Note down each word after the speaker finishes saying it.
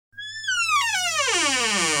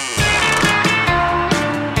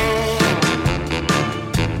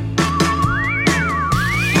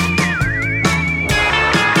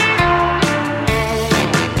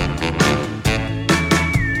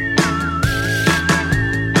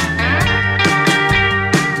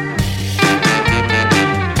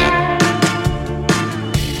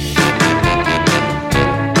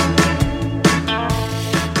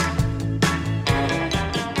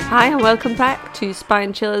Hi and welcome back to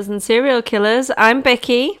Spine Chillers and Serial Killers. I'm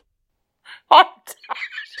Becky. I'm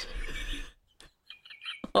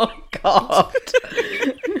Oh God.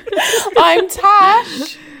 I'm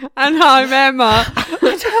Tash. And I'm Emma.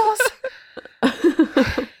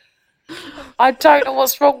 I don't know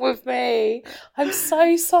what's wrong with me. I'm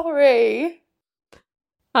so sorry.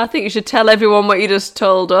 I think you should tell everyone what you just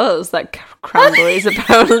told us, that cranberries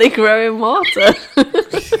apparently grow in water.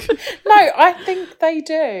 No, I think they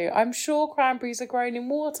do. I'm sure cranberries are grown in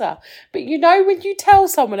water. But you know when you tell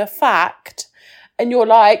someone a fact and you're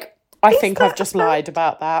like, I think I've just lied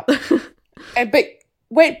about that. But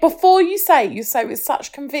before you say it with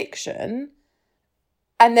such conviction,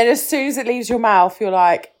 and then as soon as it leaves your mouth, you're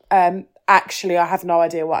like, actually, I have no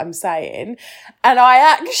idea what I'm saying. And I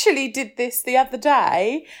actually did this the other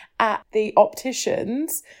day at the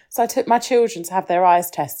opticians. So I took my children to have their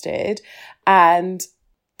eyes tested, and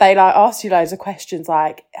they asked you loads of questions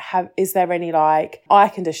like, is there any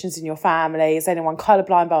eye conditions in your family? Is anyone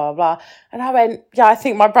colourblind? Blah, blah, blah. And I went, yeah, I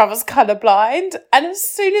think my brother's colourblind. And as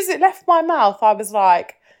soon as it left my mouth, I was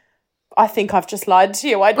like, I think I've just lied to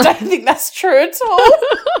you. I don't think that's true at all.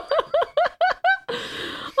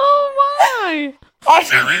 Oh, why? I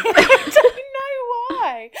don't know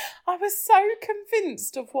why. I was so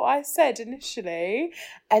convinced of what I said initially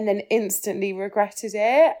and then instantly regretted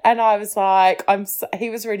it. And I was like, he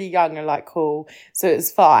was really young and cool, so it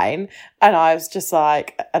was fine. And I was just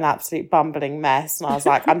like an absolute bumbling mess. And I was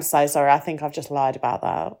like, I'm so sorry. I think I've just lied about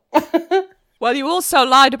that. Well, you also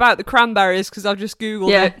lied about the cranberries because I've just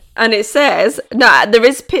Googled it. And it says,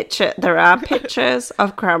 there are pictures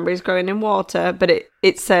of cranberries growing in water, but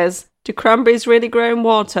it says, do cranberries really grow in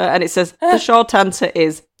water? And it says, the short answer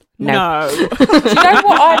is no. Do you know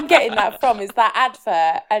what I'm getting that from is that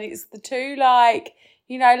advert, and it's the two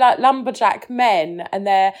lumberjack men, and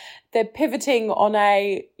they're pivoting on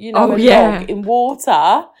a log in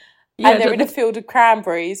water, and they're in a field of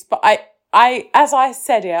cranberries. But I as I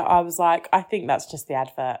said it, I was like, I think that's just the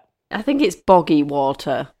advert. I think it's boggy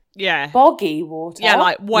water. Yeah. Boggy water? Yeah,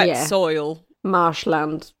 like wet soil.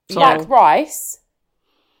 Marshland soil. Like rice?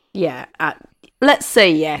 Yeah. Let's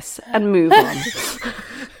say yes and move on.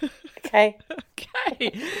 Okay.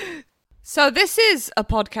 So this is a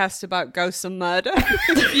podcast about ghosts and murder,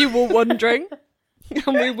 if you were wondering.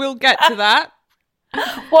 And we will get to that.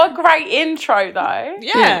 What a great intro, though.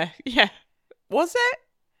 Yeah. Was it?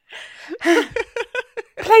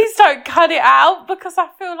 Please don't cut it out because I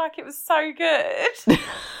feel like it was so good.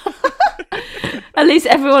 At least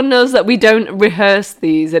everyone knows that we don't rehearse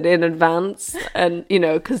these in advance, and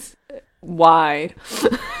because why?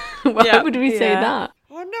 Why would we say that?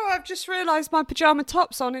 Oh no, I've just realised my pyjama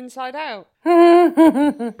top's on inside out.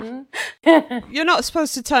 You're not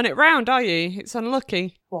supposed to turn it round, are you? It's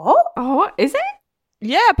unlucky. What? Oh, is it?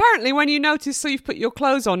 Yeah, apparently when you notice you've put your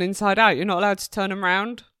clothes on inside out, you're not allowed to turn them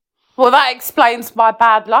round. Well, that explains my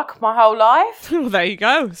bad luck my whole life. Well, there you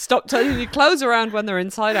go. Stop turning your clothes around when they're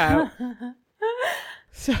inside out.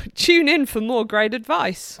 So tune in for more great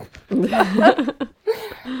advice.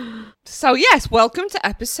 So yes, welcome to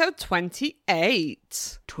episode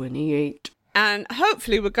 28. 28. And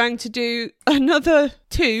hopefully we're going to do another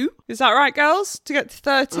 2. Is that right, girls? To get to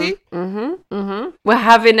 30? We're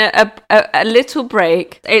having a little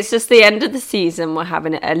break. It's just the end of the season. We're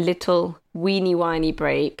having a little weeny whiny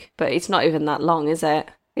break. But it's not even that long, is it?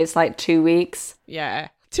 It's like 2 weeks. Yeah.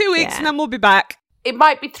 2 weeks and then we'll be back. It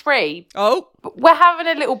might be 3. Oh. But we're having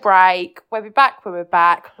a little break. We'll be back when we're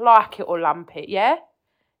back. Like it or lump it, yeah?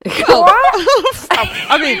 Oh.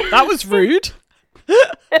 I mean, that was rude.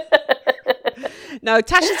 No,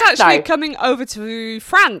 Tasha's actually coming over to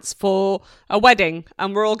France for a wedding,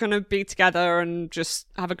 and we're all going to be together and just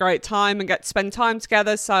have a great time and get to spend time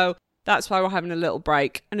together. So that's why we're having a little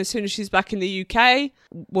break. And as soon as she's back in the UK,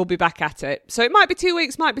 we'll be back at it. So it might be 2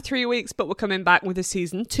 weeks, might be 3 weeks, but we're coming back with a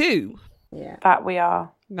season 2. Yeah. That we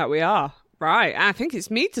are. Right. I think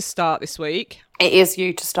it's me to start this week. It is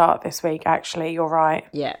you to start this week, actually. You're right.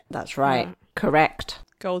 Yeah, that's right. Yeah. Correct.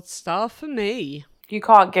 Gold star for me. You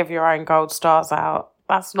can't give your own gold stars out.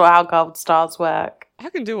 That's not how gold stars work. I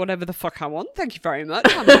can do whatever the fuck I want. Thank you very much.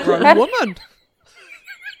 I'm a grown woman.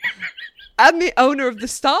 And the owner of the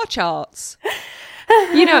star charts.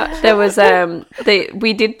 There was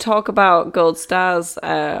we did talk about gold stars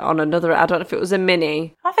on another. I don't know if it was a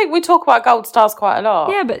mini. I think we talk about gold stars quite a lot.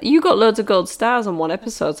 Yeah, but you got loads of gold stars on one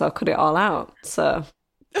episode, so I cut it all out. So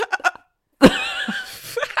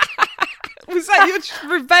was that your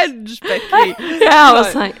revenge, Becky? Yeah, I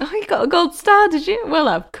was like, oh, you got a gold star, did you? Well,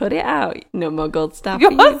 I've cut it out. No more gold star.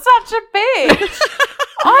 You're such a bitch.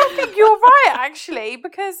 I think you're right, actually,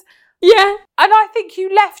 because Yeah. And I think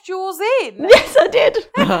you left yours in. Yes, I did.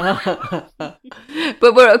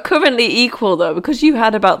 But we're currently equal, though, because you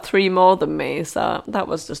had about 3 more than me, so that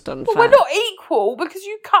was just unfair. Well, we're not equal because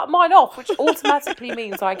you cut mine off, which automatically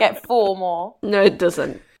means I get 4 more. No, it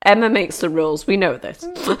doesn't. Emma makes the rules. We know this.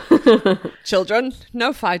 Children,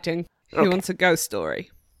 no fighting. Who wants a ghost story?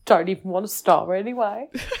 Don't even want to start anyway.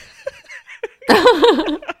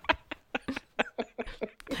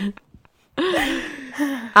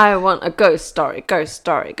 I want a ghost story. I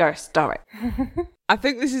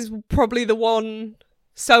think this is probably the one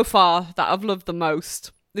so far that I've loved the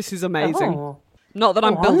most. This is amazing. Oh. Not that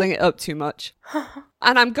I'm building it up too much.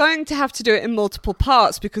 And I'm going to have to do it in multiple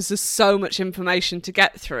parts because there's so much information to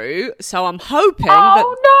get through. So I'm hoping that...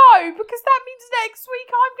 Oh, no, because that means next week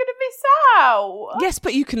I'm going to miss out. Yes,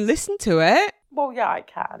 but you can listen to it. Well, yeah, I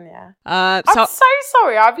can, yeah. I'm so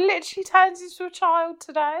sorry. I've literally turned into a child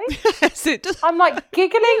today. Yes, it does. I'm like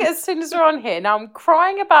giggling as soon as we're on here. Now I'm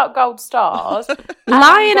crying about gold stars.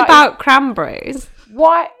 Lying about cranberries.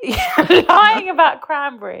 Why? Lying about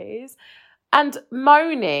cranberries. And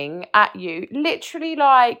moaning at you, literally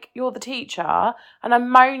like you're the teacher, and I'm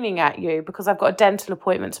moaning at you because I've got a dental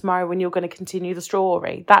appointment tomorrow when you're going to continue the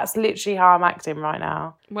story. That's literally how I'm acting right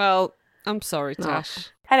now. Well, I'm sorry, Tash.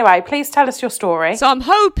 Anyway, please tell us your story. So I'm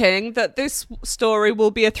hoping that this story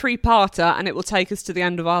will be a 3-parter and it will take us to the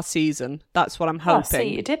end of our season. That's what I'm hoping. Oh,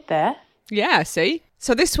 see, you did there. Yeah, see?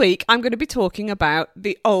 So this week I'm going to be talking about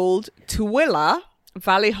the old Tooele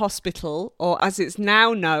Valley Hospital, or as it's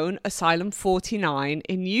now known, Asylum 49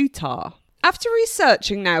 in Utah. After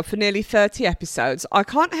researching now for nearly 30 episodes, I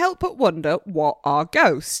can't help but wonder, what are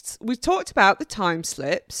ghosts? We've talked about the time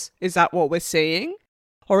slips. Is that what we're seeing?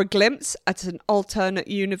 Or a glimpse at an alternate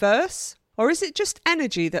universe? Or is it just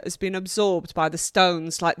energy that has been absorbed by the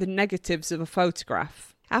stones like the negatives of a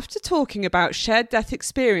photograph? After talking about shared death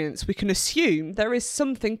experience, we can assume there is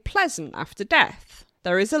something pleasant after death.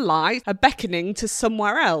 There is a light, a beckoning to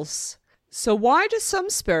somewhere else. So why do some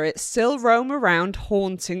spirits still roam around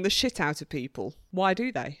haunting the shit out of people? Why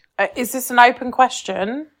do they? Is this an open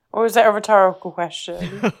question? Or is it a rhetorical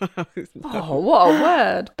question? Oh, what a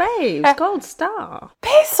word. Babes, gold star.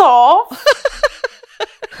 Piss off!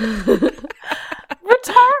 Rhetorical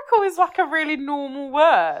is like a really normal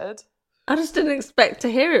word. I just didn't expect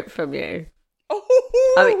to hear it from you.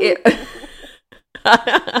 I mean,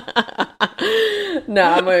 No,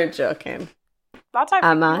 I'm only joking. I don't think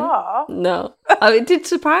you are. No. It did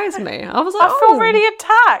surprise me. I was like, I feel really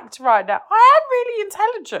attacked right now. I am really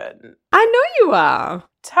intelligent. I know you are.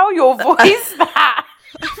 Tell your voice that.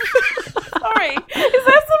 Sorry. Is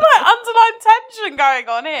there some underlying tension going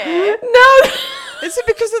on here? No. Is it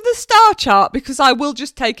because of the star chart? Because I will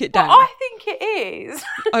just take it down. Well, I think it is.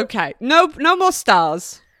 Okay. No more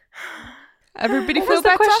stars. Everybody What feel was the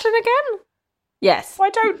better? question again? Yes. I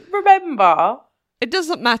don't remember. It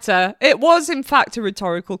doesn't matter. It was, in fact, a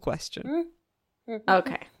rhetorical question.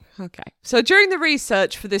 Okay. Okay. So during the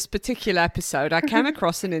research for this particular episode, I came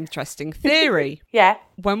across an interesting theory. Yeah.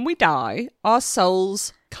 When we die, our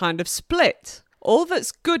souls kind of split. All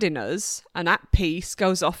that's good in us and at peace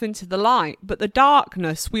goes off into the light, but the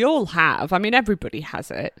darkness we all have, I mean, everybody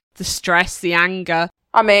has it. The stress, the anger.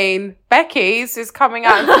 I mean, Becky's is coming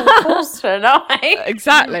out in full force tonight.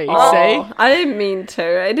 Exactly, see? I didn't mean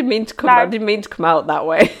to. I didn't mean to come out that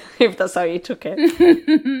way, if that's how you took it. Have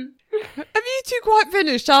you two quite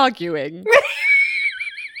finished arguing?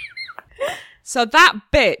 So that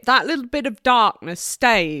little bit of darkness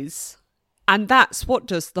stays. And that's what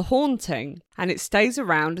does the haunting. And it stays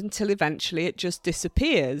around until eventually it just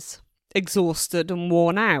disappears, exhausted and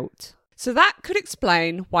worn out. So that could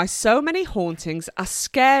explain why so many hauntings are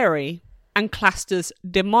scary and classed as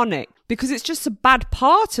demonic, because it's just a bad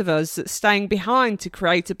part of us that's staying behind to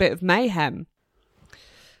create a bit of mayhem.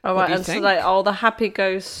 All right, and so like all the happy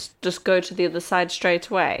ghosts just go to the other side straight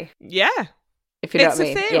away? Yeah. If you know what I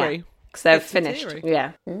mean. It's a theory. Yeah. Because they're It's a finished. theory.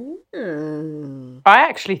 Yeah. I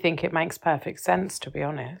actually think it makes perfect sense, to be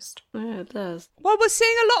honest. Yeah, it does. Well, we're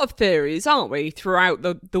seeing a lot of theories, aren't we, throughout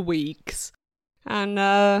the weeks? And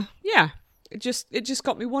yeah, it just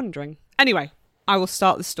got me wondering. Anyway, I will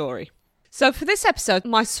start the story. So for this episode,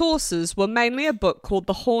 my sources were mainly a book called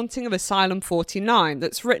The Haunting of Asylum 49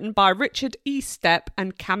 that's written by Richard E. Stepp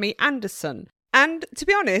and Cami Anderson. And to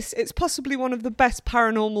be honest, it's possibly one of the best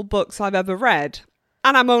paranormal books I've ever read.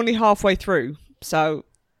 And I'm only halfway through, so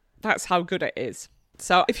that's how good it is.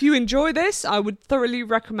 So if you enjoy this, I would thoroughly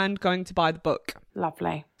recommend going to buy the book.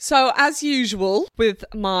 Lovely. So as usual with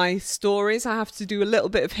my stories, I have to do a little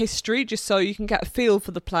bit of history just so you can get a feel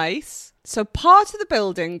for the place. So part of the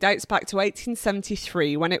building dates back to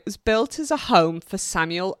 1873 when it was built as a home for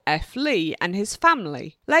Samuel F. Lee and his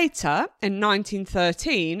family. Later, in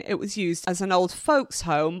 1913, it was used as an old folks'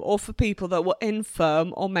 home or for people that were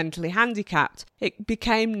infirm or mentally handicapped. It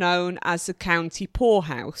became known as the county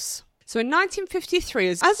poorhouse. So in 1953,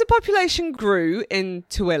 as the population grew in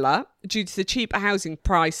Tooele, due to the cheaper housing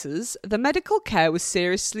prices, the medical care was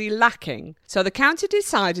seriously lacking. So the county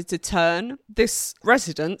decided to turn this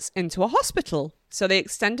residence into a hospital. So they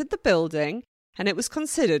extended the building, and it was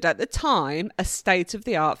considered at the time a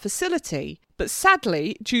state-of-the-art facility. But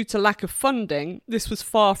sadly, due to lack of funding, this was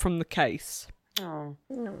far from the case. Oh,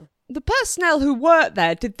 no. The personnel who worked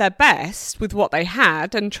there did their best with what they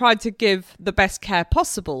had and tried to give the best care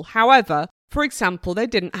possible. However, for example, they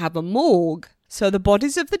didn't have a morgue. So the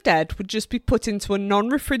bodies of the dead would just be put into a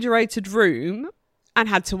non-refrigerated room and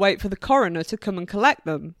had to wait for the coroner to come and collect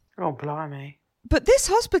them. Oh, blimey. But this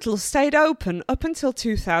hospital stayed open up until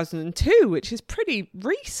 2002, which is pretty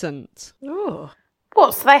recent. Oh.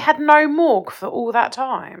 What, so they had no morgue for all that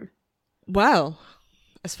time? Well,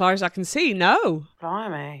 as far as I can see, no.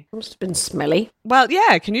 Blimey. Must have been smelly. Well,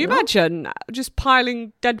 yeah, can you imagine just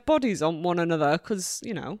piling dead bodies on one another? Because,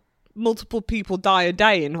 you know, multiple people die a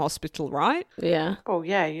day in hospital, right? Yeah. Oh,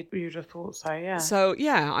 yeah, you'd have thought so, yeah. So,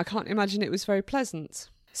 yeah, I can't imagine it was very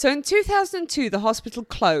pleasant. So in 2002, the hospital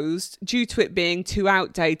closed due to it being too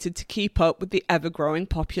outdated to keep up with the ever-growing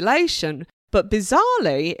population. But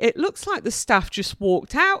bizarrely, it looks like the staff just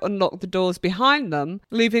walked out and locked the doors behind them,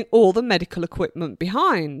 leaving all the medical equipment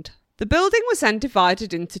behind. The building was then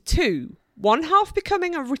divided into two, one half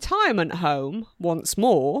becoming a retirement home once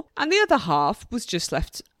more, and the other half was just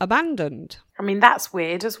left abandoned. I mean, that's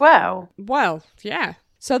weird as well. Well, yeah.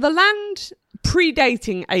 So the land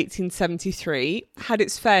predating 1873 had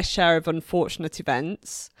its fair share of unfortunate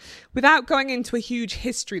events. Without going into a huge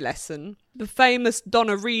history lesson, the famous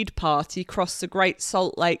Donna Reed party crossed the Great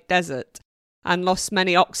Salt Lake Desert and lost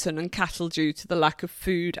many oxen and cattle due to the lack of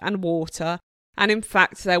food and water. And in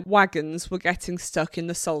fact, their wagons were getting stuck in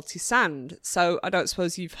the salty sand. So I don't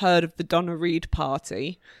suppose you've heard of the Donna Reed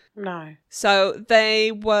party. No. So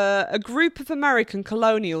they were a group of American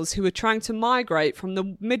colonials who were trying to migrate from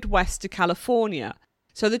the Midwest to California.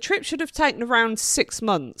 So the trip should have taken around 6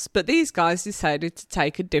 months, but these guys decided to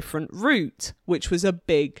take a different route, which was a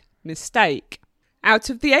big mistake.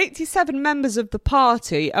 Out of the 87 members of the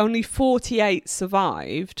party, only 48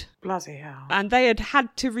 survived. Bloody hell. And they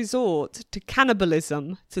had to resort to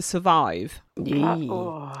cannibalism to survive.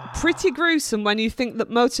 Pretty gruesome when you think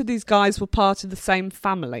that most of these guys were part of the same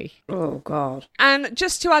family. Oh, God. And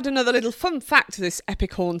just to add another little fun fact to this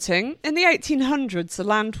epic haunting, in the 1800s, the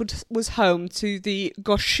land was home to the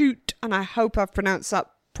Goshute, and I hope I've pronounced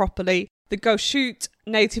that properly, the Goshute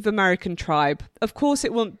Native American tribe. Of course,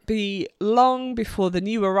 it won't be long before the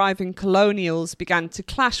new arriving colonials began to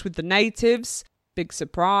clash with the natives. Big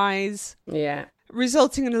surprise. Yeah.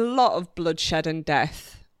 Resulting in a lot of bloodshed and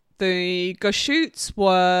death. The Goshutes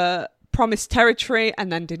were promised territory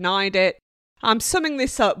and then denied it. I'm summing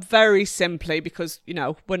this up very simply because, you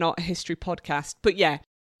know, we're not a history podcast. But yeah,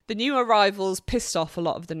 the new arrivals pissed off a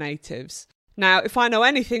lot of the natives. Now, if I know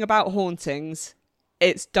anything about hauntings,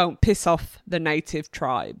 it's don't piss off the native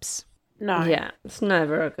tribes. No. Yeah, it's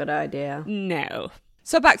never a good idea. No.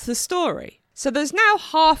 So back to the story. So there's now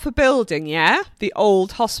half a building, yeah? The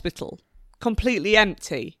old hospital. Completely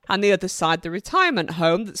empty. And the other side, the retirement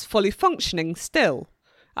home that's fully functioning still.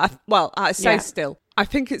 I say still. I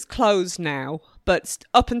think it's closed now. But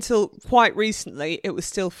up until quite recently, it was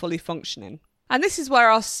still fully functioning. And this is where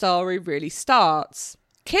our story really starts.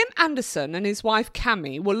 Kim Anderson and his wife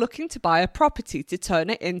Cammie were looking to buy a property to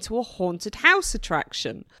turn it into a haunted house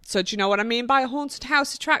attraction. So do you know what I mean by a haunted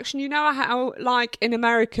house attraction? You know how, like, in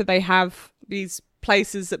America they have these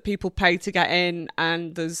places that people pay to get in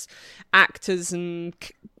and there's actors and,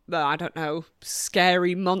 I don't know,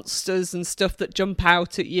 scary monsters and stuff that jump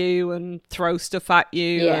out at you and throw stuff at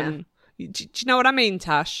you. Yeah. And, do you know what I mean,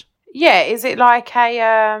 Tash? Yeah, is it like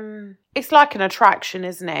a... It's like an attraction,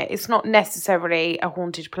 isn't it? It's not necessarily a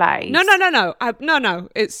haunted place. No. No,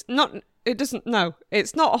 it's not. It doesn't. No,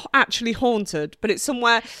 it's not actually haunted, but it's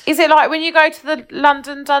somewhere. Is it like when you go to the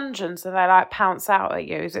London Dungeons and they like pounce out at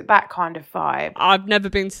you? Is it that kind of vibe? I've never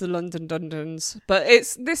been to the London Dungeons, but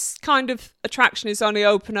it's this kind of attraction is only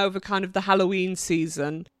open over kind of the Halloween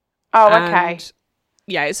season. Oh, okay.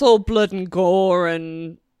 Yeah, it's all blood and gore,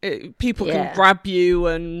 and people can grab you,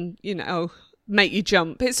 and you know. make you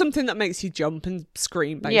jump. It's something that makes you jump and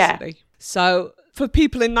scream, basically. Yeah. So for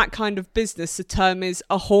people in that kind of business, the term is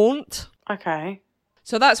a haunt. Okay.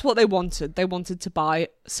 So that's what they wanted. They wanted to buy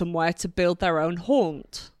somewhere to build their own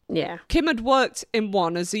haunt. Yeah. Kim had worked in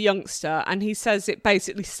one as a youngster, and he says it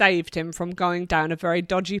basically saved him from going down a very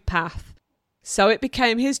dodgy path. So it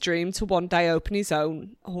became his dream to one day open his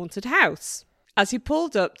own haunted house. As he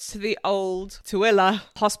pulled up to the old tooele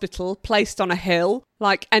hospital placed on a hill,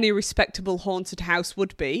 like any respectable haunted house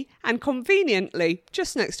would be, and conveniently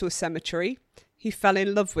just next to a cemetery, he fell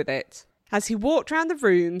in love with it. As he walked round the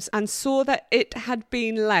rooms and saw that it had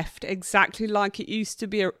been left exactly like it used to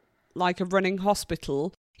be like a running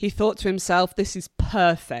hospital, he thought to himself, this is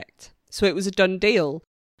perfect. So it was a done deal.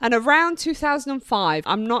 And around 2005,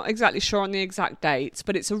 I'm not exactly sure on the exact dates,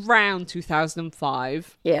 but it's around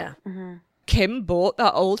 2005. Yeah. Mm-hmm. Kim bought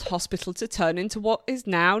that old hospital to turn into what is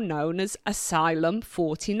now known as Asylum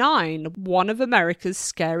 49, one of America's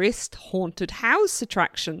scariest haunted house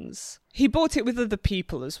attractions. He bought it with other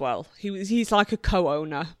people as well. He's like a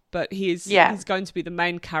co-owner, but he's going to be the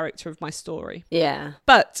main character of my story. Yeah.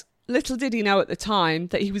 But little did he know at the time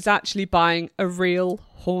that he was actually buying a real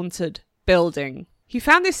haunted building. He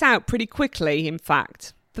found this out pretty quickly, in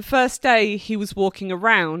fact. The first day he was walking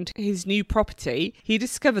around his new property, he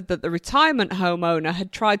discovered that the retirement home owner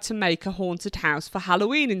had tried to make a haunted house for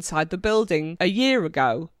Halloween inside the building a year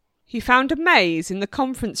ago. He found a maze in the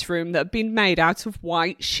conference room that had been made out of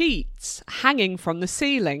white sheets hanging from the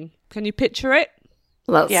ceiling. Can you picture it?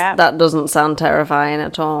 That doesn't sound terrifying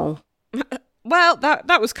at all. Well,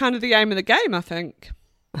 that was kind of the aim of the game, I think.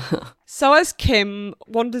 So as Kim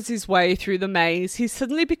wanders his way through the maze, he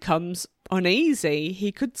suddenly becomes uneasy.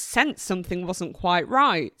 He could sense something wasn't quite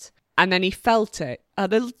right. And then he felt it, a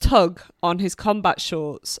little tug on his combat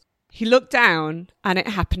shorts. He looked down and it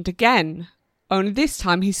happened again. Only this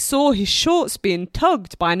time he saw his shorts being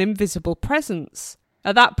tugged by an invisible presence.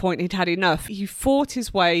 At that point he'd had enough. He fought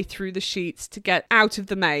his way through the sheets to get out of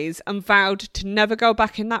the maze and vowed to never go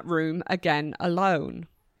back in that room again alone.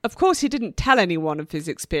 Of course, he didn't tell anyone of his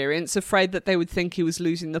experience, afraid that they would think he was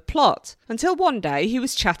losing the plot, until one day he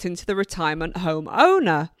was chatting to the retirement home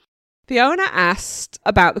owner. The owner asked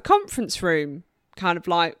about the conference room, kind of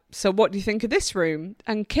like, so what do you think of this room?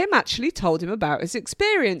 And Kim actually told him about his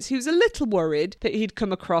experience. He was a little worried that he'd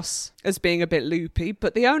come across as being a bit loopy,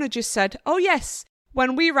 but the owner just said, oh yes,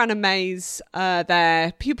 when we ran a maze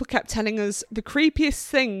there, people kept telling us the creepiest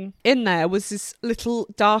thing in there was this little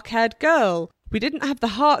dark-haired girl. We didn't have the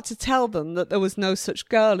heart to tell them that there was no such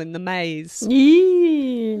girl in the maze.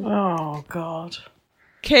 Yee. Oh, God.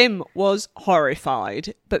 Kim was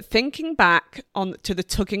horrified, but thinking back to the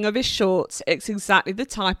tugging of his shorts, it's exactly the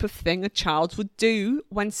type of thing a child would do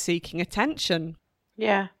when seeking attention.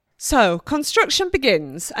 Yeah. So, construction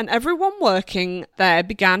begins, and everyone working there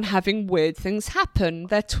began having weird things happen.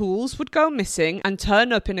 Their tools would go missing and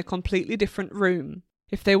turn up in a completely different room.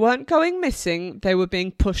 If they weren't going missing, they were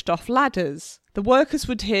being pushed off ladders. The workers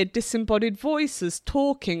would hear disembodied voices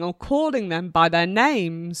talking or calling them by their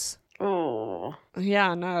names. Oh.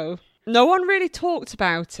 Yeah, I know. No one really talked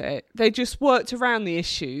about it. They just worked around the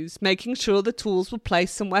issues, making sure the tools were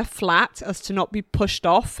placed somewhere flat as to not be pushed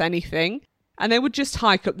off anything, and they would just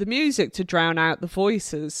hike up the music to drown out the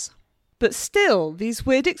voices. But still, these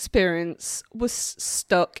weird experiences was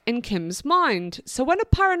stuck in Kim's mind. So when a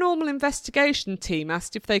paranormal investigation team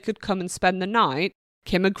asked if they could come and spend the night,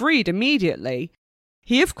 Kim agreed immediately.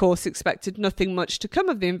 He, of course, expected nothing much to come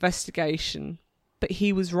of the investigation, but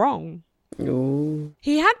he was wrong. Ooh.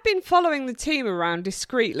 He had been following the team around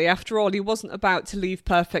discreetly. After all, he wasn't about to leave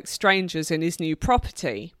perfect strangers in his new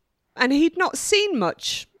property. And he'd not seen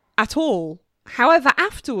much at all. However,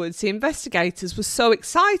 afterwards, the investigators were so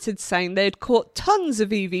excited, saying they'd caught tons of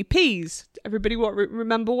EVPs. Everybody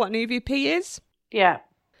remember what an EVP is? Yeah.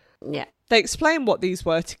 Yeah. They explained what these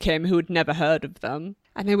were to Kim, who had never heard of them.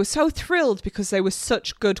 And they were so thrilled because they were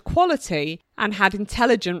such good quality and had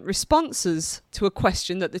intelligent responses to a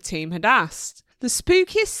question that the team had asked. The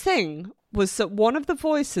spookiest thing was that one of the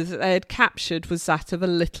voices that they had captured was that of a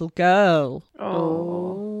little girl.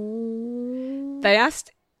 Oh. They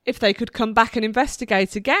asked if they could come back and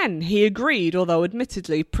investigate again. He agreed, although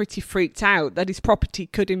admittedly pretty freaked out that his property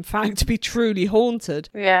could in fact be truly haunted.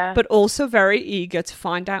 Yeah. But also very eager to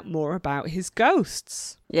find out more about his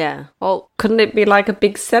ghosts. Yeah. Well, couldn't it be like a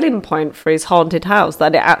big selling point for his haunted house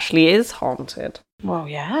that it actually is haunted? Well,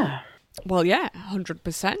 yeah. Well, yeah,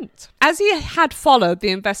 100%. As he had followed the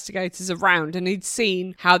investigators around and he'd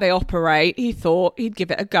seen how they operate, he thought he'd give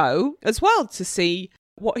it a go as well to see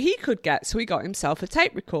what he could get, so he got himself a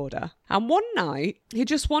tape recorder. And one night, he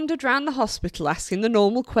just wandered around the hospital asking the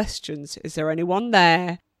normal questions. Is there anyone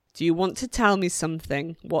there? Do you want to tell me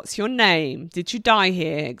something? What's your name? Did you die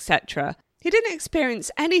here? Etc. He didn't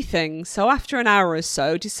experience anything, so after an hour or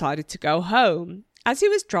so, decided to go home. As he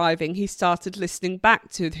was driving, he started listening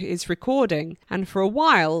back to his recording, and for a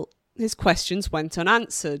while, his questions went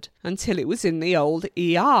unanswered, until it was in the old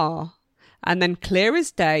ER. And then, clear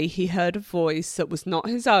as day, he heard a voice that was not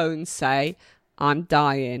his own say, "I'm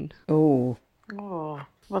dying." Oh. Oh,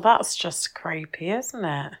 well, that's just creepy, isn't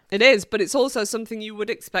it? It is, but it's also something you would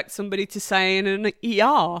expect somebody to say in an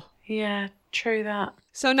ER. Yeah, true that.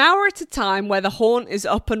 So now we're at a time where the haunt is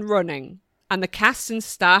up and running, and the cast and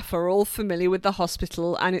staff are all familiar with the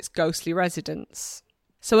hospital and its ghostly residents.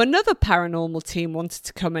 So another paranormal team wanted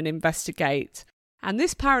to come and investigate, and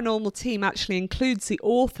this paranormal team actually includes the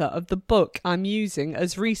author of the book I'm using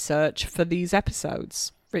as research for these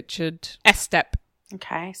episodes, Richard Estep.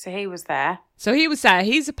 Okay, so he was there. So he was there.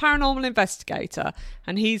 He's a paranormal investigator,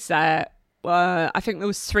 and he's there. I think there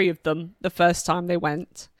was 3 of them the first time they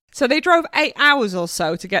went. So they drove 8 hours or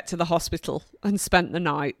so to get to the hospital and spent the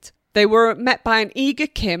night. They were met by an eager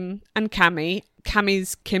Kim and Cammy,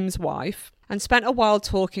 Cammy's Kim's wife, and spent a while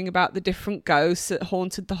talking about the different ghosts that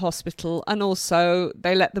haunted the hospital, and also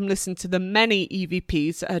they let them listen to the many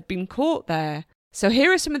EVPs that had been caught there. So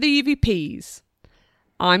here are some of the EVPs.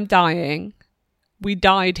 I'm dying. We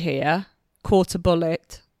died here. Caught a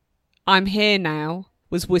bullet. I'm here now,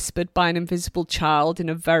 was whispered by an invisible child in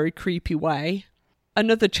a very creepy way.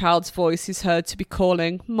 Another child's voice is heard to be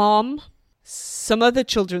calling, "Mom." Some other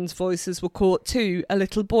children's voices were caught too, a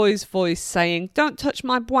little boy's voice saying, "Don't touch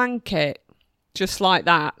my blanket." Just like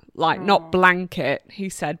that. Like, not blanket. He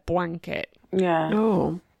said blanket. Yeah.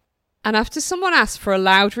 Oh. And after someone asked for a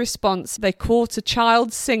loud response, they caught a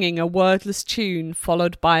child singing a wordless tune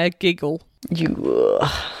followed by a giggle.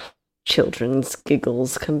 Children's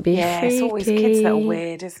giggles can be freaky. It's always kids that are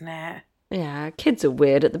weird, isn't it? Yeah, kids are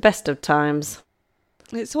weird at the best of times.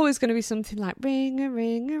 It's always going to be something like ring a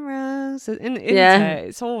rose. Yeah.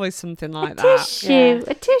 It's always something like a that.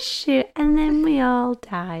 A tissue, and then we all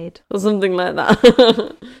died. Or something like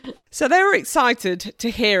that. So they were excited to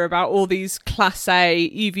hear about all these Class A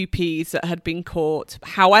EVPs that had been caught.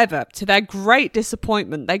 However, to their great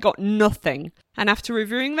disappointment, they got nothing. And after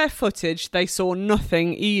reviewing their footage, they saw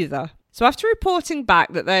nothing either. So after reporting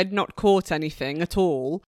back that they had not caught anything at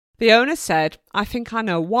all, the owner said, "I think I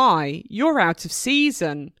know why. You're out of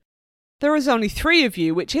season. There is only 3 of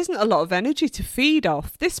you, which isn't a lot of energy to feed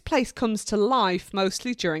off. This place comes to life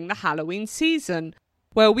mostly during the Halloween season,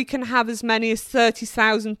 where we can have as many as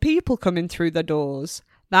 30,000 people coming through the doors.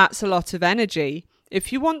 That's a lot of energy.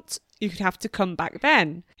 If you want, you could have to come back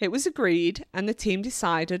then." It was agreed, and the team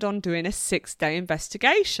decided on doing a 6-day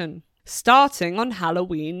investigation, starting on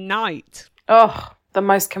Halloween night. Oh, the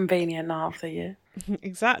most convenient night of the year.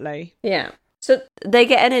 Exactly. Yeah. So they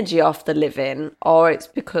get energy off the living, or it's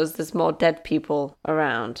because there's more dead people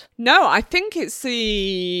around? No, I think it's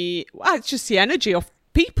it's just the energy of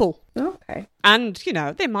people. Okay. And,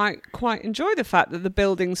 they might quite enjoy the fact that the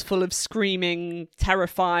building's full of screaming,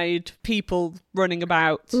 terrified people running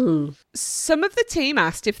about. Mm. Some of the team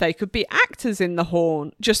asked if they could be actors in the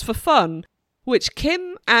haunt, just for fun, which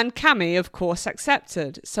Kim and Cammy, of course,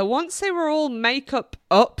 accepted. So once they were all makeup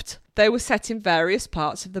upped, they were set in various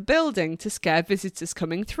parts of the building to scare visitors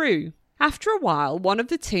coming through. After a while, one of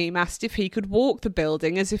the team asked if he could walk the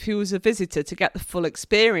building as if he was a visitor to get the full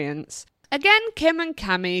experience. Again, Kim and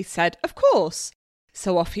Cammy said, of course.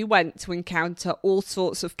 So off he went to encounter all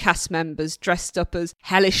sorts of cast members dressed up as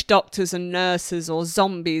hellish doctors and nurses, or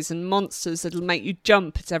zombies and monsters that'll make you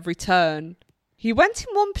jump at every turn. He went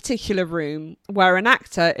in one particular room where an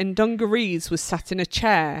actor in dungarees was sat in a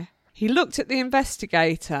chair. He looked at the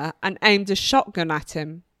investigator and aimed a shotgun at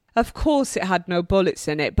him. Of course it had no bullets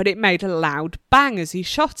in it, but it made a loud bang as he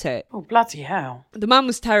shot it. Oh, bloody hell. The man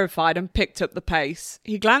was terrified and picked up the pace.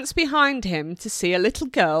 He glanced behind him to see a little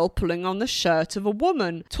girl pulling on the shirt of a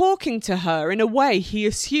woman, talking to her in a way he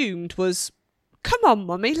assumed was, "Come on,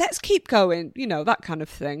 mummy, let's keep going," that kind of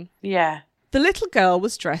thing. Yeah. The little girl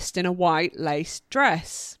was dressed in a white lace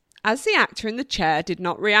dress. As the actor in the chair did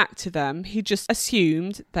not react to them, he just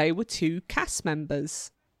assumed they were 2 cast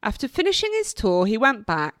members. After finishing his tour, he went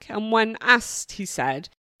back, and when asked, he said,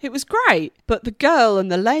 "It was great, but the girl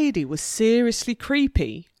and the lady were seriously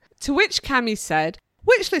creepy." To which Cammy said,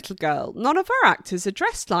 "Which little girl? None of our actors are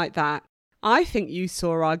dressed like that. I think you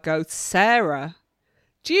saw our ghost Sarah."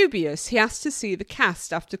 Dubious, he asked to see the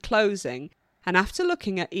cast after closing, and after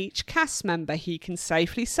looking at each cast member, he can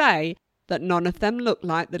safely say that none of them looked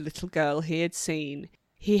like the little girl he had seen.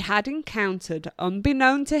 he had encountered,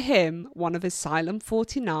 unbeknown to him, one of Asylum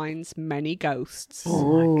 49's many ghosts.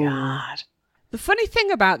 Oh my God. The funny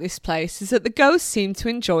thing about this place is that the ghosts seem to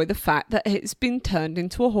enjoy the fact that it's been turned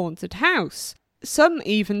into a haunted house. Some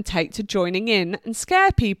even take to joining in and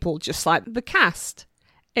scare people, just like the cast.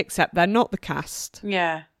 Except they're not the cast.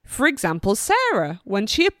 Yeah. For example, Sarah, when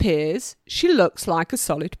she appears, she looks like a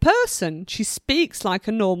solid person. She speaks like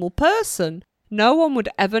a normal person. No one would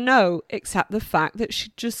ever know except the fact that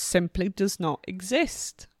she just simply does not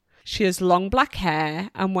exist. She has long black hair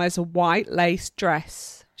and wears a white lace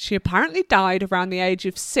dress. She apparently died around the age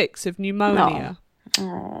of 6 of pneumonia.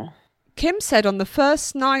 Oh. Kim said on the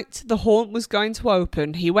first night the haunt was going to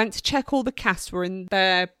open, he went to check all the cast were in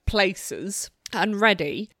their places and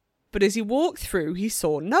ready, but as he walked through, he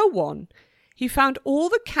saw no one. He found all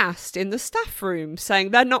the cast in the staff room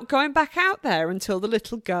saying they're not going back out there until the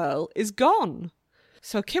little girl is gone.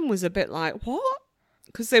 So Kim was a bit like, what?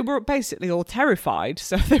 Because they were basically all terrified.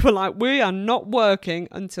 So they were like, we are not working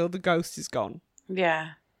until the ghost is gone.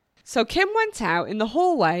 Yeah. So Kim went out in the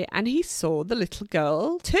hallway and he saw the little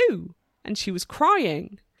girl too. And she was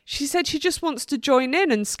crying. She said she just wants to join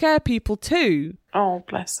in and scare people too. Oh,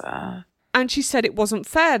 bless her. And she said it wasn't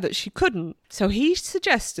fair that she couldn't. So he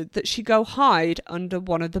suggested that she go hide under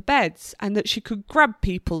one of the beds and that she could grab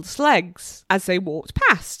people's legs as they walked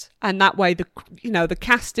past. And that way, the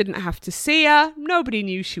cast didn't have to see her. Nobody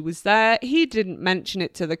knew she was there. He didn't mention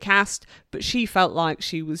it to the cast, but she felt like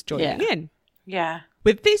she was joining in. Yeah.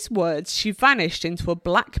 With these words, she vanished into a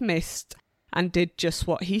black mist and did just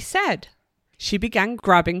what he said. She began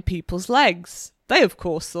grabbing people's legs. They, of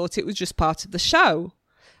course, thought it was just part of the show.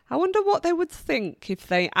 I wonder what they would think if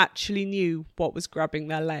they actually knew what was grabbing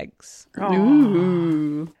their legs.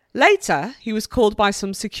 Ooh. Later, he was called by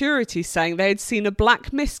some security saying they had seen a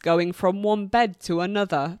black mist going from one bed to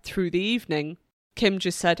another through the evening. Kim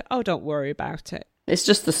just said, oh, don't worry about it. It's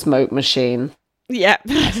just the smoke machine. Yeah.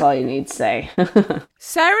 That's all you need to say.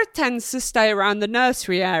 Sarah tends to stay around the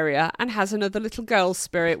nursery area and has another little girl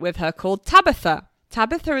spirit with her called Tabitha.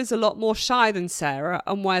 Tabitha is a lot more shy than Sarah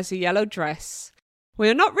and wears a yellow dress. We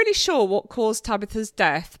are not really sure what caused Tabitha's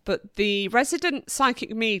death, but the resident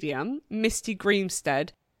psychic medium, Misty Greemstead,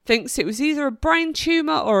 thinks it was either a brain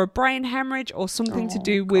tumour or a brain hemorrhage or something to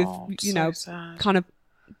do with, kind of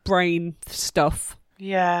brain stuff.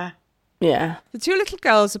 Yeah. Yeah. The two little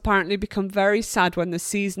girls apparently become very sad when the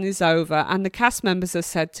season is over, and the cast members are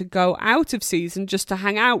said to go out of season just to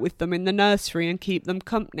hang out with them in the nursery and keep them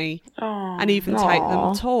company, and even take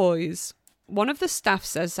them toys. One of the staff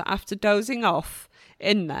says that after dozing off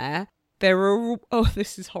in there, they were,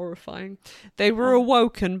 this is horrifying, they were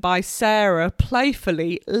awoken by Sarah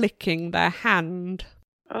playfully licking their hand.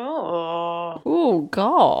 Oh,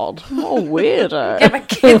 God. What a weirdo. Yeah, but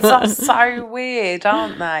kids are so weird,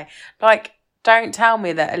 aren't they? Like, don't tell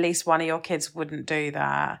me that at least one of your kids wouldn't do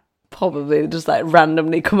that. Probably just like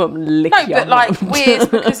randomly come up and lick your No, but like hand.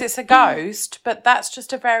 weird because it's a ghost, but that's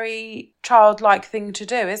just a very childlike thing to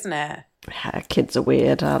do, isn't it? Yeah, kids are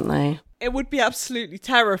weird, aren't they? It would be absolutely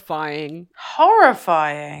terrifying.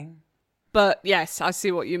 Horrifying. But yes, I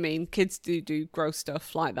see what you mean. Kids do gross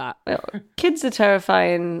stuff like that. Well, kids are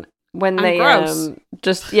terrifying when And they gross.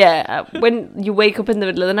 when you wake up in the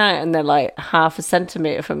middle of the night and they're like half a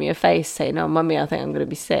centimetre from your face saying, oh, mummy, I think I'm going to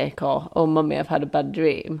be sick, or oh, mummy, I've had a bad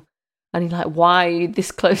dream. And you're like, why are you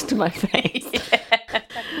this close to my face?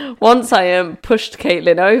 Once I pushed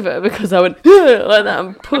Caitlin over because I went like that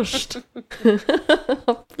and pushed.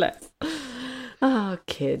 Bless. Oh,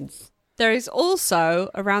 kids. There is also,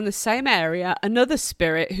 around the same area, another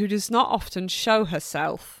spirit who does not often show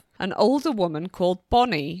herself. An older woman called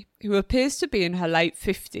Bonnie, who appears to be in her late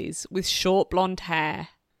 50s with short blonde hair.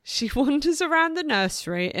 She wanders around the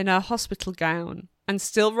nursery in her hospital gown and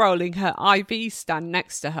still rolling her IV stand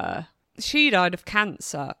next to her. She died of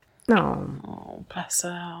cancer. Oh, bless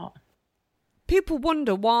her heart. People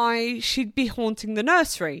wonder why she'd be haunting the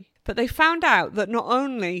nursery. But they found out that not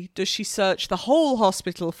only does she search the whole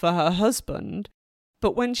hospital for her husband,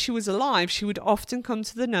 but when she was alive, she would often come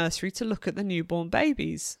to the nursery to look at the newborn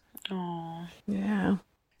babies. Oh, yeah.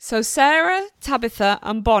 So Sarah, Tabitha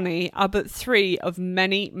and Bonnie are but 3 of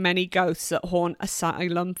many, many ghosts that haunt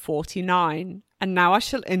Asylum 49. And now I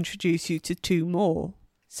shall introduce you to 2 more.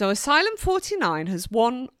 So Asylum 49 has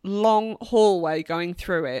one long hallway going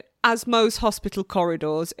through it. As most hospital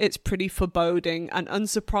corridors, it's pretty foreboding and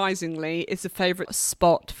unsurprisingly is a favourite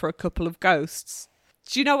spot for a couple of ghosts.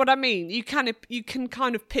 Do you know what I mean? You can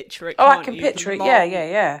kind of picture it. Oh, I can't can you? picture it. Long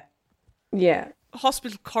Yeah. Yeah.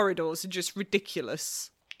 Hospital corridors are just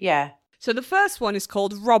ridiculous. Yeah. So the first one is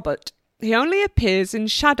called Robert. He only appears in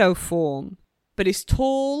shadow form. but is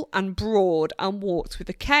tall and broad and walks with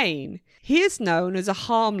a cane. He is known as a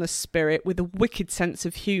harmless spirit with a wicked sense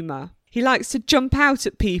of humour. He likes to jump out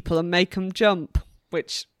at people and make them jump,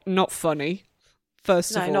 which, not funny,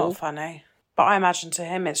 first of all. No, not funny. But I imagine to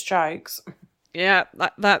him it's jokes. Yeah,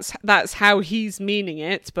 that's how he's meaning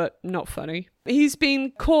it, but not funny. He's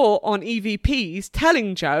been caught on EVPs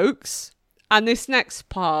telling jokes, and this next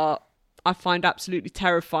part I find absolutely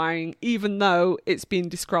terrifying, even though it's been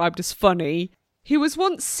described as funny. He was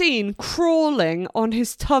once seen crawling on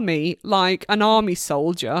his tummy like an army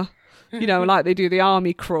soldier, like they do the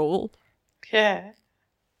army crawl. Yeah.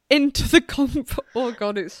 Into the oh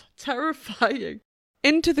God, it's terrifying.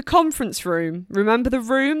 Into the conference room. Remember the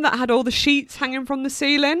room that had all the sheets hanging from the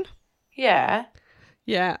ceiling? Yeah.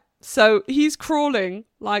 Yeah. So he's crawling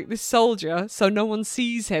like this soldier so no one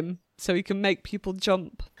sees him, so he can make people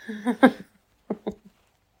jump.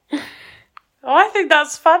 I think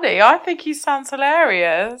that's funny. I think he sounds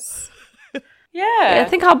hilarious. Yeah. I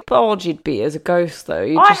think how bored you'd be as a ghost,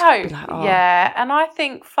 though. I hope. Like, oh. Yeah, and I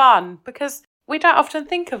think fun, because we don't often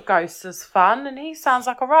think of ghosts as fun, and he sounds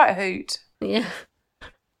like a right hoot. Yeah.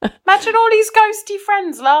 Imagine all his ghosty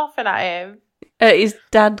friends laughing at him. His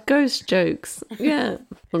dad ghost jokes. Yeah.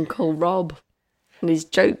 Uncle Rob and his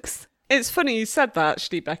jokes. It's funny you said that,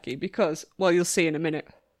 actually, Becky, because, well, you'll see in a minute.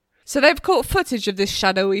 So they've caught footage of this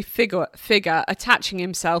shadowy figure attaching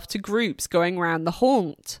himself to groups going round the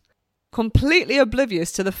haunt, completely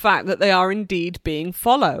oblivious to the fact that they are indeed being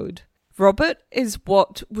followed. Robert is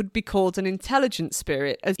what would be called an intelligent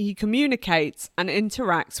spirit, as he communicates and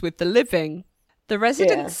interacts with the living. The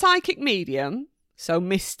resident psychic medium, so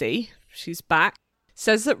Misty, she's back,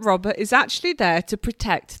 says that Robert is actually there to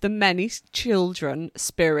protect the many children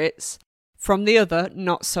spirits from the other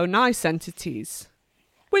not-so-nice entities.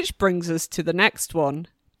 Which brings us to the next one,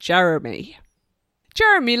 Jeremy.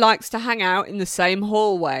 Jeremy likes to hang out in the same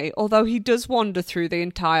hallway, although he does wander through the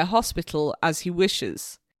entire hospital as he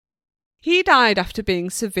wishes. He died after being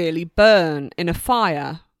severely burned in a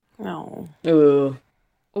fire. Oh.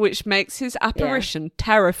 Which makes his apparition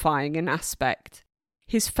terrifying in aspect.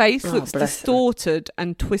 His face looks distorted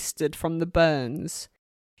and twisted from the burns.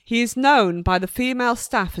 He is known by the female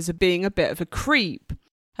staff as being a bit of a creep,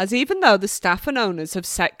 as even though the staff and owners have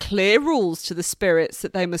set clear rules to the spirits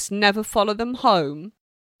that they must never follow them home,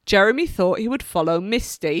 Jeremy thought he would follow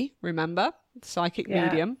Misty, remember, the psychic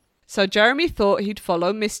medium. So Jeremy thought he'd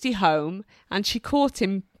follow Misty home, and she caught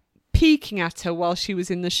him peeking at her while she was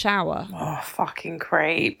in the shower. Oh, fucking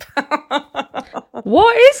creep.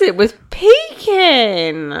 What is it with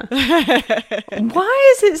peeking?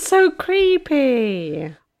 Why is it so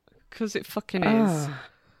creepy? Because it fucking is.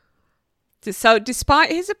 So despite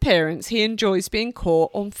his appearance, he enjoys being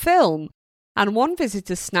caught on film. And one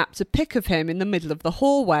visitor snapped a pic of him in the middle of the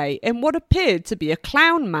hallway in what appeared to be a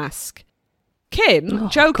clown mask. Kim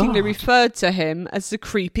jokingly referred to him as the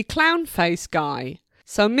creepy clown face guy.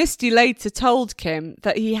 So Misty later told Kim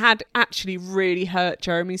that he had actually really hurt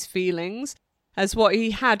Jeremy's feelings, as what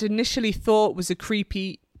he had initially thought was a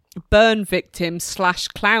creepy burn victim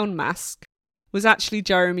 / clown mask was actually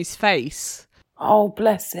Jeremy's face. Oh,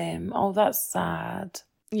 bless him. Oh, that's sad.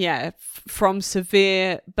 Yeah, from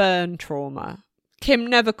severe burn trauma. Kim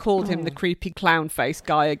never called him the creepy clown face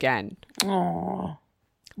guy again. Oh.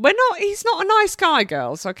 He's not a nice guy,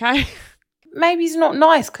 girls, okay? Maybe he's not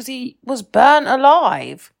nice because he was burnt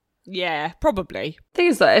alive. Yeah, probably. Thing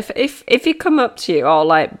is that if he come up to you all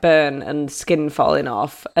like burn and skin falling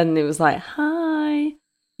off, and it was like hi,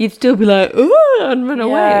 you'd still be like ooh and run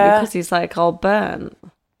away because he's like all burnt.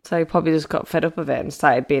 So he probably just got fed up of it and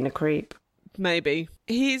started being a creep. Maybe.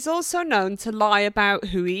 He's also known to lie about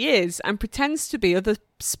who he is and pretends to be other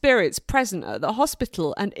spirits present at the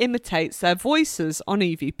hospital and imitates their voices on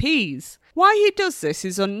EVPs. Why he does this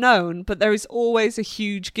is unknown, but there is always a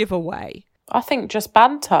huge giveaway. I think just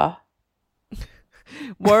banter.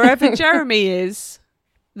 Wherever Jeremy is,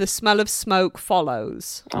 the smell of smoke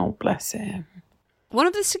follows. Oh, bless him. One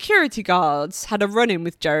of the security guards had a run-in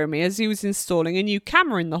with Jeremy as he was installing a new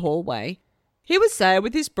camera in the hallway. He was there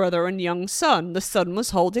with his brother and young son. The son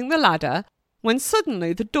was holding the ladder, when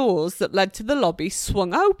suddenly the doors that led to the lobby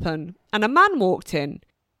swung open, and a man walked in.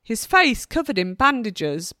 His face covered in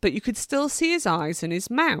bandages, but you could still see his eyes and his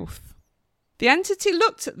mouth. The entity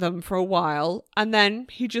looked at them for a while, and then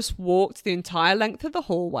he just walked the entire length of the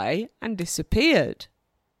hallway and disappeared.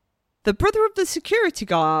 The brother of the security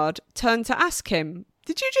guard turned to ask him,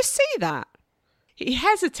 "Did you just see that?" He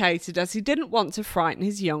hesitated as he didn't want to frighten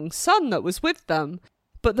his young son that was with them,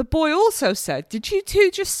 but the boy also said, "Did you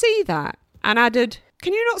two just see that?" and added,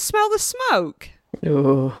 "Can you not smell the smoke?"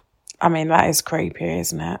 Ooh. I mean, that is creepy,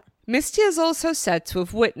 isn't it? Misty is also said to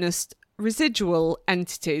have witnessed residual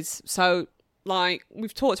entities. So, like,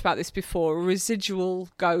 we've talked about this before. A residual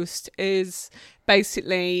ghost is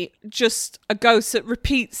basically just a ghost that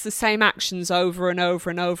repeats the same actions over and over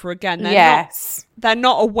and over again. They're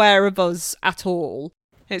not aware of us at all.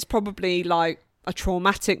 It's probably like a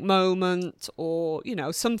traumatic moment or, you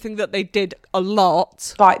know, something that they did a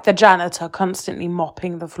lot. Like the janitor constantly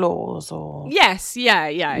mopping the floors or... Yes, yeah,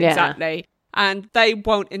 exactly. And they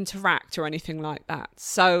won't interact or anything like that.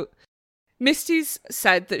 So Misty's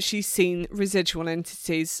said that she's seen residual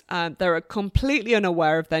entities. They're completely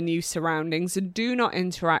unaware of their new surroundings and do not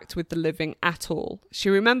interact with the living at all. She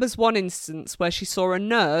remembers one instance where she saw a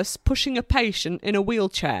nurse pushing a patient in a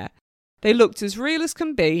wheelchair. They looked as real as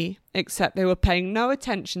can be, except they were paying no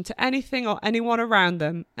attention to anything or anyone around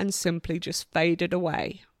them and simply just faded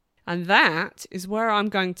away. And that is where I'm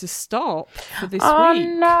going to stop for this week.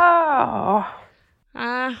 Oh,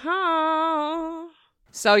 no.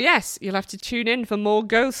 So, yes, you'll have to tune in for more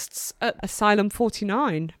ghosts at Asylum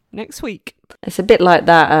 49 next week. It's a bit like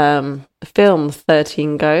that film,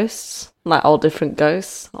 13 Ghosts. Like all different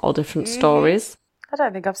ghosts, all different stories. I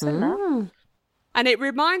don't think I've seen that. And it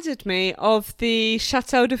reminded me of the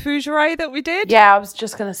Chateau de Fougeray that we did. Yeah, I was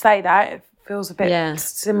just going to say that. It feels a bit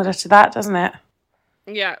similar to that, doesn't it?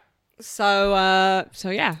 Yeah. So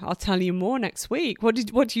yeah, I'll tell you more next week. What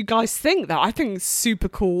do you guys think, though? I think it's super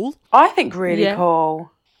cool. I think really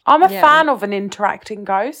cool. I'm a fan of an interacting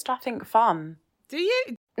ghost. I think fun. Do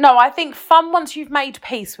you? No, I think fun once you've made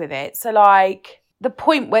peace with it. So, like, the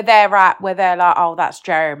point where they're at, where they're like, oh, that's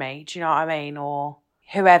Jeremy. Do you know what I mean? Or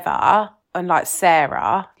whoever. And, like,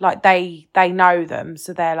 Sarah. Like, they know them.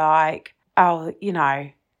 So they're like, oh, you know,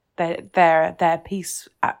 they're at peace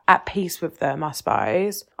with them, I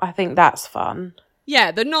suppose. I think that's fun.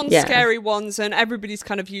 Yeah, the non-scary ones, and everybody's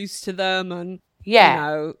kind of used to them, and you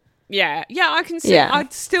know, I can see. I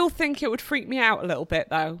still think it would freak me out a little bit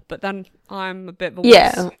though, but then I'm a bit of a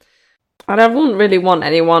wuss. And I wouldn't really want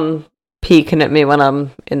anyone peeking at me when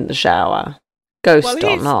I'm in the shower, ghost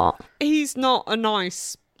or not. He's not a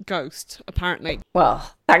nice ghost, apparently.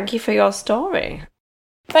 Well, thank you for your story.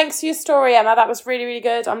 Thanks for your story, Emma. That was really, really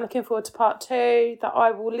good. I'm looking forward to part 2 that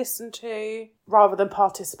I will listen to rather than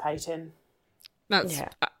participate in.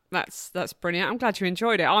 That's brilliant. I'm glad you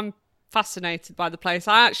enjoyed it. I'm fascinated by the place.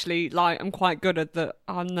 I actually I'm quite good at that.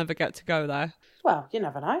 I'll never get to go there. Well, you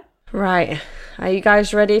never know. Right. Are you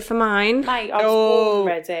guys ready for mine? Mate, I was born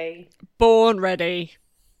ready. Born ready.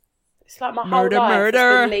 It's like my whole life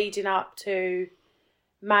has been leading up to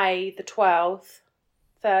May the 12th,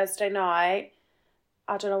 Thursday night.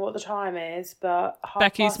 I don't know what the time is, but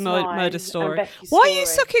Becky's murder story. Why are you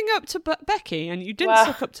sucking up to Becky and you didn't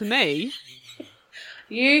suck up to me?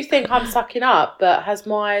 You think I'm sucking up, but has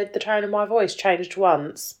the tone of my voice changed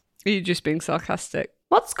once? Are you just being sarcastic?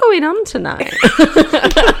 What's going on tonight?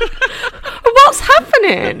 What's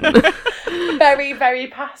happening? Very, very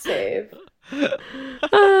passive. We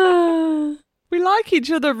like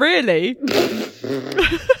each other, really.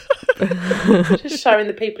 Just showing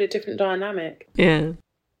the people a different dynamic. Yeah.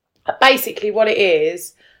 Basically, what it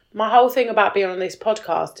is, my whole thing about being on this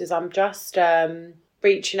podcast is I'm just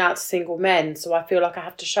reaching out to single men, so I feel like I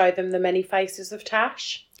have to show them the many faces of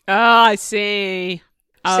Tash. Oh, I see.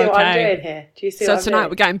 Do you see what I'm doing here? Do you see what I'm doing? So tonight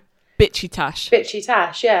we're getting bitchy Tash. Bitchy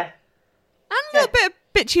Tash, yeah. And a little bit of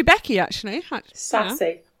bitchy Becky, actually. Sassy.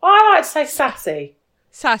 You know. I like to say sassy.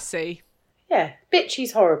 Sassy. Yeah.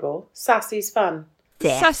 Bitchy's horrible. Sassy's fun.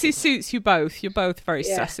 Yeah. Sassy suits you both. You're both very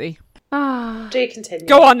sassy. Do continue.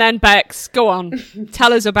 Go on then, Bex. Go on.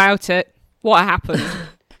 Tell us about it. What happened?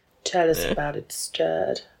 Tell us about it,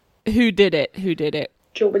 Sturd. Who did it? Do you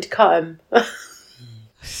want me to cut him?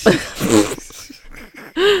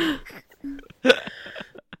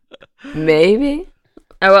 Maybe.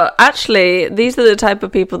 Oh, well, actually, these are the type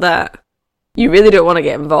of people that you really don't want to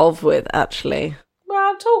get involved with, actually.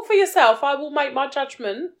 Well, talk for yourself. I will make my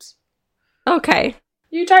judgment. Okay.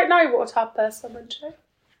 You don't know what type of person I'm into.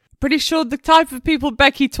 Pretty sure the type of people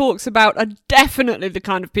Becky talks about are definitely the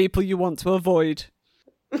kind of people you want to avoid.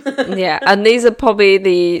 Yeah, and these are probably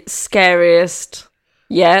the scariest.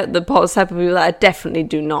 Yeah, the type of people that I definitely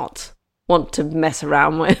do not want to mess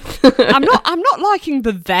around with. I'm not liking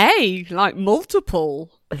the they, like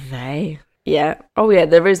multiple. They? Yeah. Oh yeah,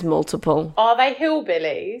 there is multiple. Are they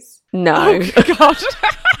hillbillies? No. Oh, God.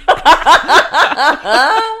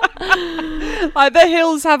 Like the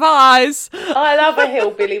hills have eyes. I love a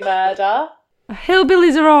hillbilly murder.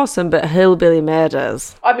 Hillbillies are awesome, but hillbilly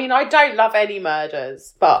murders. I mean, I don't love any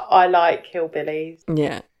murders, but I like hillbillies.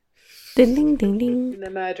 Yeah. Ding, ding, ding, ding. In the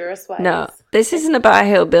murderous ways. No, this isn't about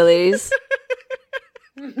hillbillies.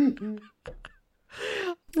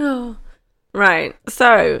 Oh. Right.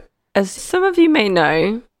 So, as some of you may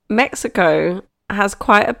know, Mexico has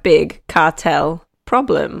quite a big cartel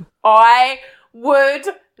problem. I would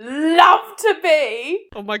love to be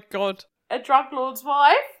Oh my God. a drug lord's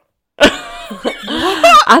wife.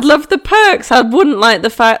 I'd love the perks. I wouldn't like the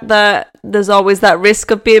fact that there's always that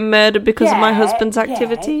risk of being murdered because of my husband's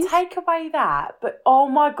activities. Yeah, take away that. But oh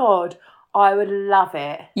my God, I would love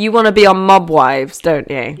it. You want to be on Mob Wives, don't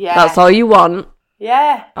you? Yeah. That's all you want.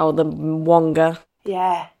 Yeah. Oh, the Wonga.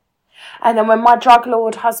 Yeah. And then when my drug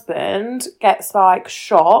lord husband gets like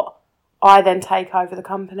shot, I then take over the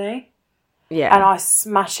company. Yeah. And I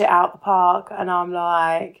smash it out the park and I'm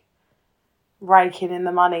like raking in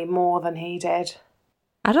the money more than he did.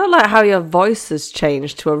 I don't like how your voice has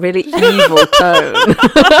changed to a really evil tone.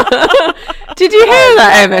 Did you hear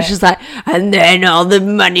that, Emma? She's like, and then all the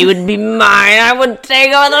money would be mine. I would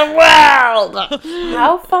take over the world.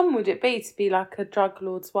 How fun would it be to be like a drug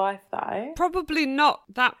lord's wife, though? Probably not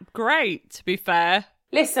that great, to be fair.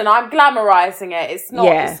 Listen, I'm glamorising it. It's not.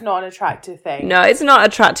 Yeah. It's not an attractive thing. No, it's not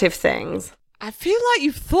attractive things. I feel like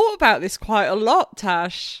you've thought about this quite a lot,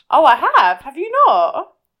 Tash. Oh, I have. Have you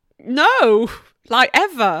not? No, like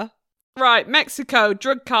ever. Right, Mexico,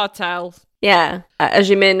 drug cartel. Yeah. As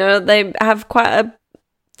you may know, they have quite a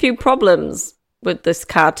few problems with this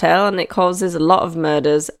cartel, and it causes a lot of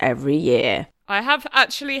murders every year. I have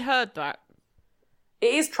actually heard that.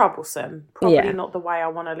 It is troublesome. Probably Yeah. not the way I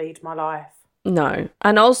want to lead my life. No.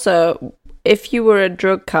 And also, if you were a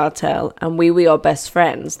drug cartel and we were your best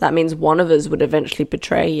friends, that means one of us would eventually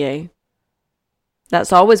betray you.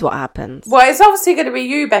 That's always what happens. Well, it's obviously going to be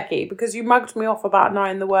you, Becky, because you mugged me off about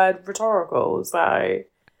knowing the word rhetorical, so...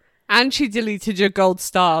 And she deleted your gold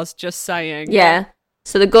stars, just saying. Yeah.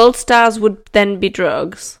 So the gold stars would then be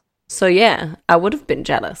drugs. So yeah, I would have been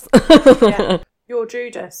jealous. Yeah. You're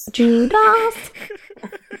Judas. Judas.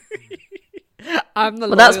 I'm the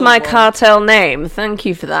Well, that's loyal my one. cartel name. Thank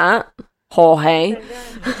you for that. Jorge.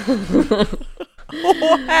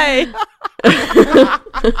 Oh, hey.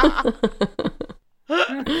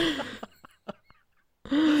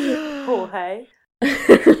 Jorge.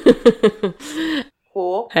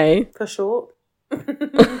 Whore, Hey. for short.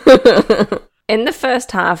 In the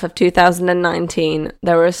first half of 2019,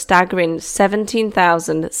 there were a staggering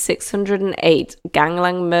 17,608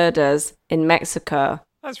 gangland murders in Mexico.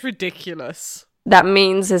 That's ridiculous. That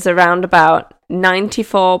means there's around about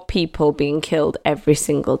 94 people being killed every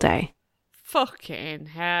single day. Fucking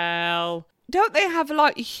hell. Don't they have,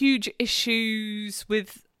 like, huge issues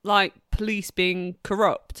with, like, police being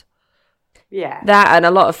corrupt? Yeah. That and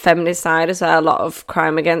a lot of feminicide as well, a lot of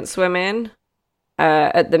crime against women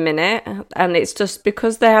at the minute. And it's just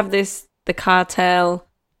because they have the cartel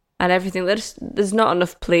and everything, there's not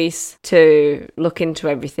enough police to look into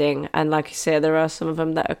everything. And like you say, there are some of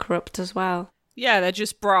them that are corrupt as well. Yeah, they're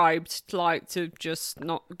just bribed, like, to just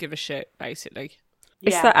not give a shit, basically.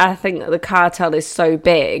 It's Yeah. that I think the cartel is so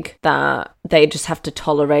big that they just have to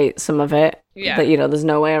tolerate some of it. Yeah. That, you know, there's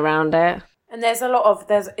no way around it. And there's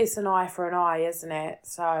it's an eye for an eye, isn't it?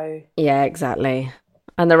 So... Yeah, exactly.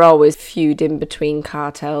 And they're always feuding between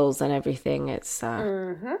cartels and everything. It's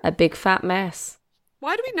a big fat mess.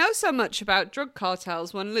 Why do we know so much about drug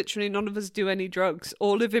cartels when literally none of us do any drugs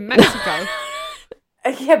or live in Mexico?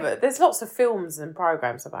 Yeah, but there's lots of films and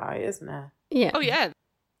programs about it, isn't there? Yeah. Oh, yeah.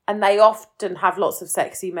 And they often have lots of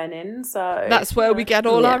sexy men in, so... That's where we get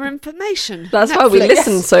all Yeah. our information. That's why we Netflix.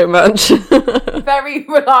 listen so much. Very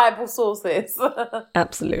reliable sources.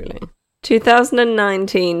 Absolutely.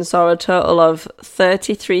 2019 saw a total of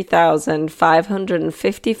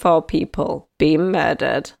 33,554 people being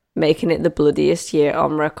murdered, making it the bloodiest year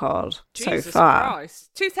on record Jesus so far. Christ.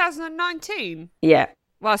 2019? Yeah.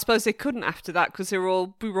 Well, I suppose they couldn't after that because we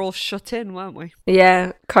were all shut in, weren't we?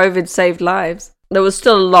 Yeah, COVID saved lives. There was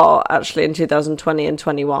still a lot, actually, in 2020 and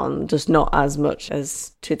 21, just not as much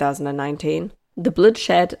as 2019. The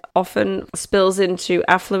bloodshed often spills into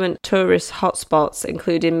affluent tourist hotspots,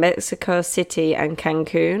 including Mexico City and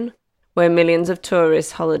Cancun, where millions of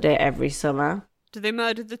tourists holiday every summer. Do they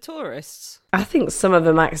murder the tourists? I think some of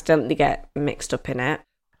them accidentally get mixed up in it.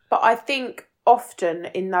 But I think often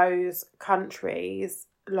in those countries,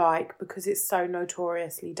 like, because it's so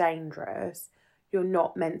notoriously dangerous, you're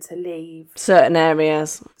not meant to leave Certain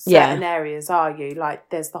areas. certain Yeah. areas, are you? Like,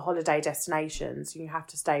 there's the holiday destinations. You have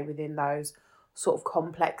to stay within those sort of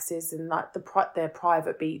complexes and, like, their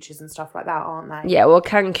private beaches and stuff like that, aren't they? Yeah, well,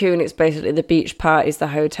 Cancun, it's basically the beach parties, the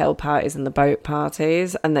hotel parties, and the boat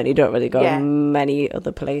parties, and then you don't really go Yeah. many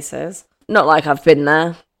other places. Not like I've been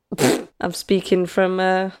there. I'm speaking from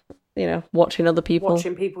watching other people.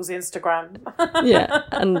 Watching people's Instagram. Yeah,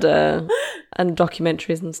 and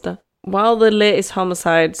documentaries and stuff. While the latest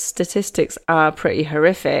homicide statistics are pretty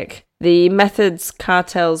horrific, the methods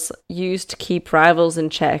cartels use to keep rivals in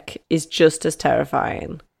check is just as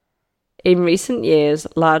terrifying. In recent years,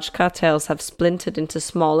 large cartels have splintered into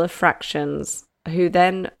smaller fractions who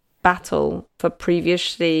then battle for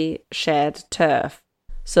previously shared turf.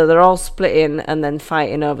 So they're all splitting and then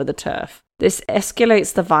fighting over the turf. This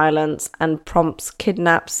escalates the violence and prompts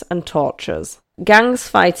kidnaps and tortures. Gangs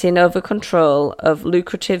fighting over control of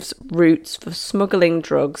lucrative routes for smuggling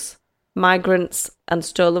drugs, migrants, and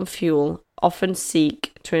stolen fuel often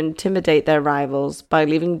seek to intimidate their rivals by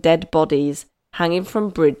leaving dead bodies hanging from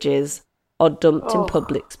bridges or dumped in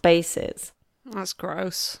public spaces. That's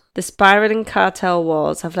gross. The spiraling cartel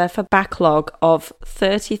wars have left a backlog of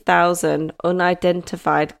 30,000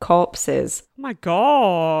 unidentified corpses. Oh my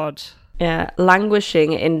God. Yeah,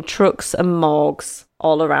 languishing in trucks and morgues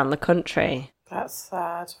all around the country. That's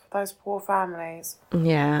sad. Those poor families.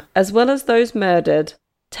 Yeah. As well as those murdered,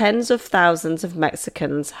 tens of thousands of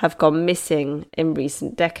Mexicans have gone missing in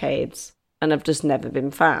recent decades and have just never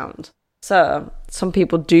been found. So, some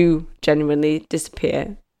people do genuinely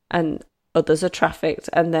disappear and others are trafficked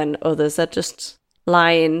and then others are just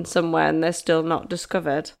lying somewhere and they're still not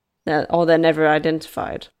discovered. Or they're never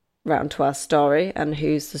identified. Round to our story and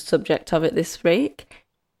who's the subject of it this week.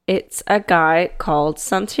 It's a guy called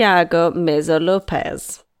Santiago Meza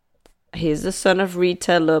Lopez. He's the son of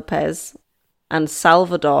Rita Lopez and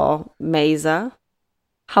Salvador Meza.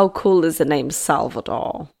 How cool is the name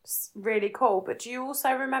Salvador? It's really cool. But do you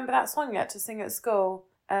also remember that song you had to sing at school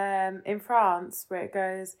in France where it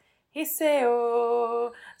goes,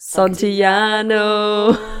 Hiseo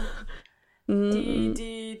Santiano. Na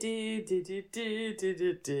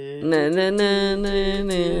na na na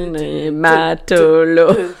na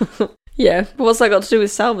Matolo. Yeah, what's that got to do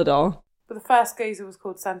with Salvador? But the first geezer was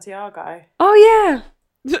called Santiago. Oh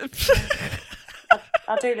yeah.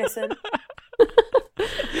 I do listen.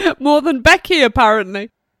 More than Becky, apparently.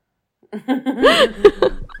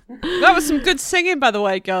 That was some good singing, by the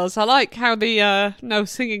way, girls. I like how the no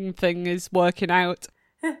singing thing is working out.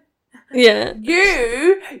 Yeah.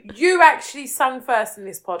 You actually sung first in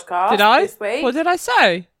this podcast. Did I? This week. What did I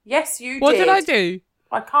say? Yes, you did. What did I do?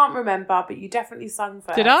 I can't remember, but you definitely sung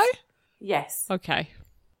first. Did I? Yes. Okay.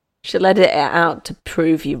 Should let it out to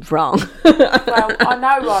prove you wrong. Well, I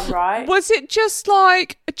know I'm right. Was it just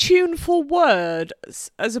like a tuneful word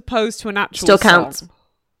as opposed to an actual Still counts. song?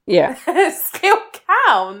 Yeah. Still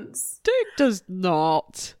counts. It does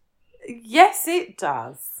not. Yes, it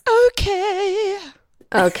does. Okay.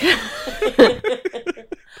 Okay.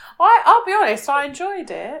 I'll be honest, I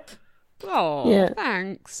enjoyed it. Oh, Yeah.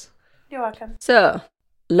 thanks. You're welcome. So,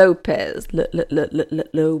 Lopez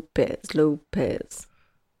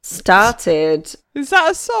started. Is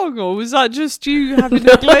that a song or was that just you having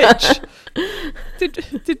a glitch?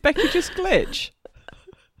 Did Becky just glitch?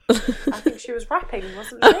 I think she was rapping,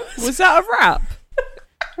 wasn't she? Was that a rap?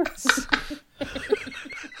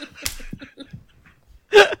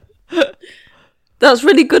 That's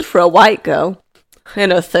really good for a white girl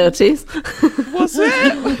in her 30s. Was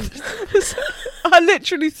it? I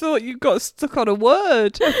literally thought you got stuck on a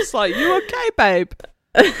word. It's like, you okay, babe?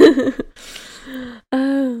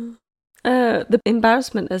 The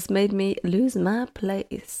embarrassment has made me lose my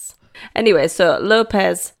place. Anyway, so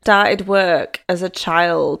Lopez started work as a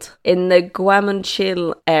child in the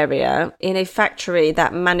Guayaquil area in a factory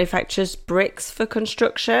that manufactures bricks for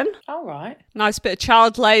construction. All right. Nice bit of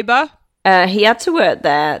child labour. He had to work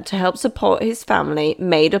there to help support his family,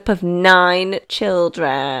 made up of 9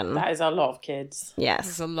 children. That is a lot of kids. Yes.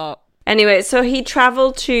 There's a lot. Anyway, so he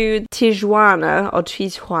travelled to Tijuana,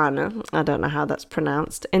 I don't know how that's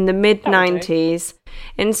pronounced, in the mid-90s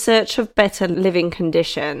in search of better living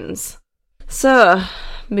conditions. So,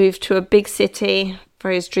 moved to a big city for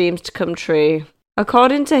his dreams to come true.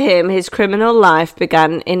 According to him, his criminal life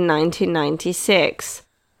began in 1996,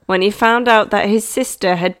 when he found out that his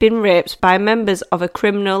sister had been raped by members of a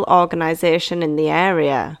criminal organisation in the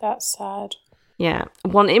area. That's sad. Yeah.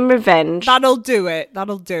 Wanting revenge. That'll do it.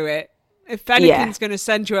 If anything's going to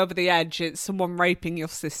send you over the edge, it's someone raping your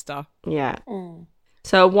sister. Yeah.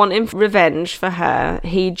 So, wanting revenge for her,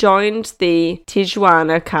 he joined the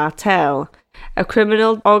Tijuana cartel, a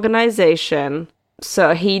criminal organisation.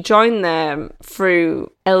 So, he joined them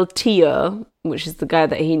through El Tio, which is the guy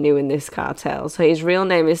that he knew in this cartel. So, his real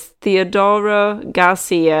name is Teodoro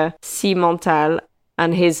Garcia Cimontal,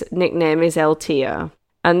 and his nickname is El Tio.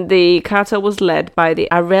 And the cartel was led by the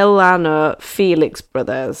Arellano Felix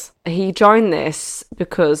brothers. He joined this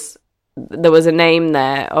because there was a name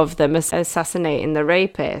there of them assassinating the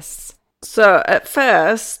rapists. So at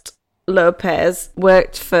first, Lopez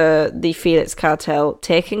worked for the Felix cartel,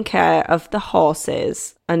 taking care of the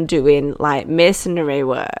horses and doing like masonry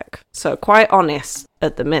work. So quite honest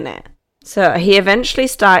at the minute. So he eventually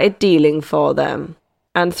started dealing for them.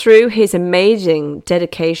 And through his amazing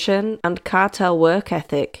dedication and cartel work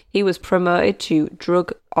ethic, he was promoted to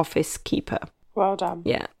drug office keeper. Well done.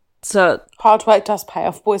 Yeah. So hard work does pay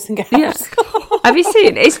off, boys and girls. Yeah. Have you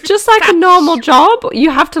seen? It's just like a normal job. You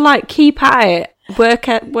have to like keep at it. Work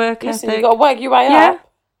Listen, ethic. You got to work your way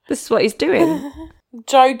up. This is what he's doing.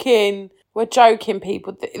 Joking. We're joking,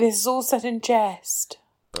 people. This is all said in jest.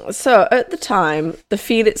 So, at the time, the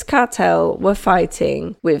Felix cartel were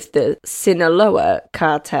fighting with the Sinaloa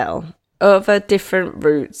cartel over different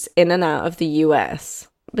routes in and out of the US.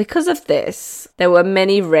 Because of this, there were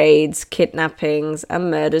many raids, kidnappings, and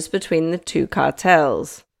murders between the two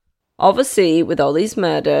cartels. Obviously, with all these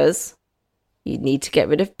murders, you need to get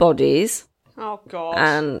rid of bodies. Oh, God.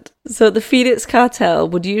 And so the Felix cartel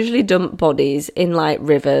would usually dump bodies in, like,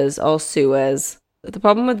 rivers or sewers. The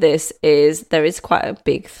problem with this is there is quite a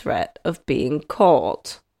big threat of being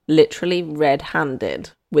caught, literally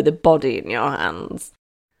red-handed, with a body in your hands.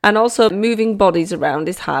 And also, moving bodies around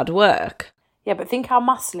is hard work. Yeah, but think how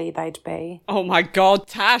muscly they'd be. Oh my God,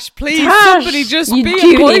 Tash, please, Tash, somebody just you be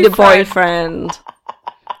do a boyfriend. need a boyfriend.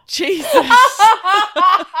 Jesus.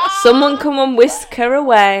 Someone come and whisk her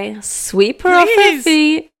away, sweep her off her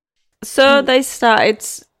feet. So they started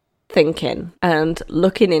thinking and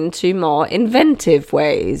looking into more inventive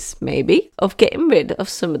ways, maybe, of getting rid of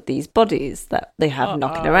some of these bodies that they had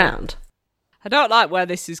knocking around. I don't like where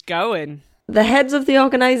this is going. The heads of the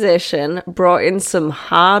organisation brought in some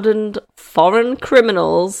hardened foreign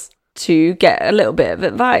criminals to get a little bit of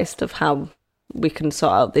advice of how we can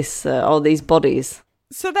sort out this all these bodies.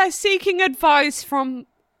 So they're seeking advice from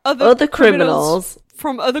other criminals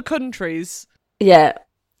from other countries. Yeah.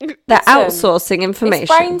 They're outsourcing information.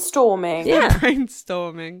 It's brainstorming. Yeah.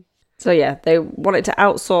 Brainstorming. So yeah, they wanted to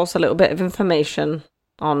outsource a little bit of information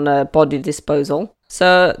on body disposal.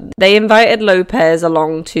 So they invited Lopez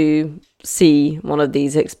along to see one of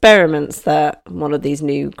these experiments that one of these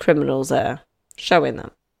new criminals are showing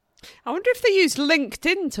them. I wonder if they used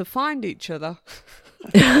LinkedIn to find each other.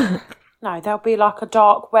 No, there'll be like a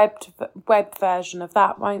dark web version of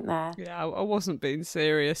that, won't there? Yeah, I wasn't being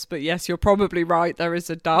serious, but yes, you're probably right. There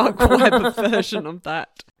is a dark web version of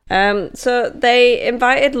that. So they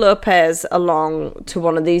invited Lopez along to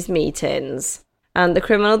one of these meetings, and the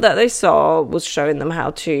criminal that they saw was showing them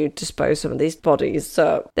how to dispose some of these bodies.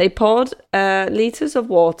 So they poured litres of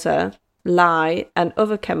water, lye, and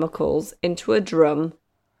other chemicals into a drum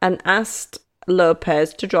and asked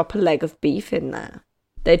Lopez to drop a leg of beef in there.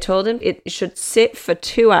 They told him it should sit for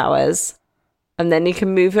 2 hours, and then you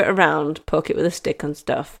can move it around, poke it with a stick and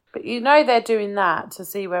stuff. But you know they're doing that to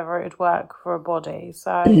see whether it would work for a body,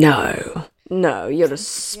 so... No, you're just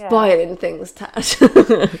spoiling things, Tash.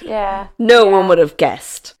 Yeah. No one would have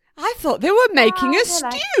guessed. I thought they were making a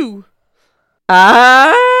stew.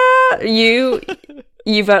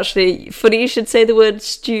 You've actually... Funny you should say the word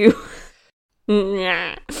stew.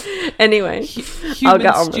 Anyway, I'll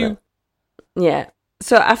get on with it. Yeah.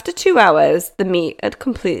 So after 2 hours, the meat had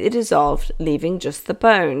completely dissolved, leaving just the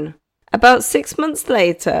bone. About 6 months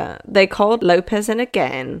later, they called Lopez in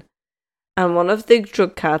again, and one of the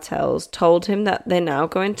drug cartels told him that they're now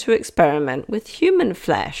going to experiment with human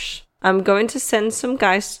flesh. I'm going to send some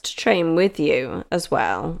guys to train with you as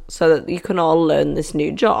well, so that you can all learn this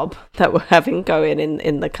new job that we're having going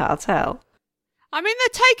in the cartel. I mean,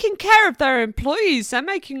 they're taking care of their employees. They're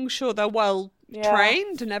making sure they're well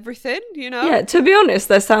trained and everything, you know? Yeah, to be honest,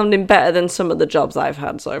 they're sounding better than some of the jobs I've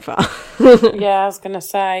had so far. Yeah, I was going to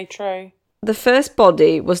say, true. The first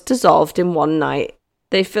body was dissolved in one night.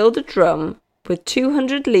 They filled a drum with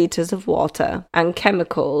 200 litres of water and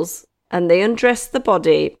chemicals, and they undressed the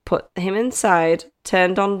body, put him inside,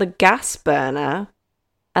 turned on the gas burner,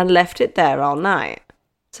 and left it there all night.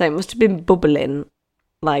 So it must have been bubbling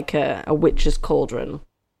like a witch's cauldron.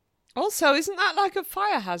 Also, isn't that like a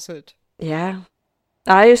fire hazard? Yeah.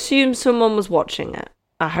 I assume someone was watching it.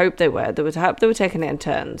 I hope they were. I hope they were taking it in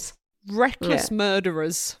turns. Reckless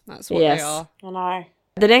murderers. That's what they are. I know.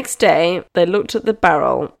 The next day, they looked at the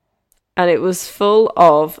barrel, and it was full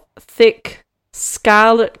of thick,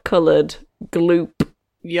 scarlet-coloured gloop.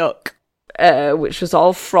 Yuck. Which was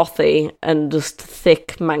all frothy and just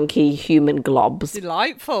thick, manky human globs.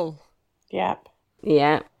 Delightful. Yep.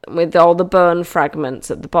 Yeah, with all the bone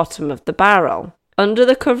fragments at the bottom of the barrel. Under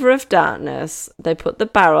the cover of darkness, they put the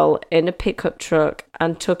barrel in a pickup truck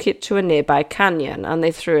and took it to a nearby canyon, and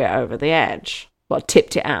they threw it over the edge. Well,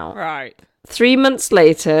 tipped it out. Right. 3 months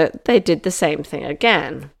later, they did the same thing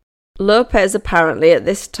again. Lopez apparently at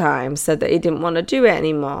this time said that he didn't want to do it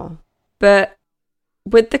anymore. But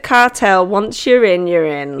with the cartel, once you're in, you're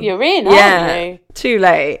in. You're in, aren't you? Too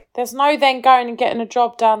late. There's no then going and getting a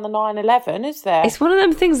job down the 911, is there? It's one of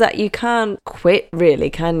them things that you can't quit, really,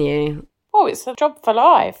 can you? Oh, it's a job for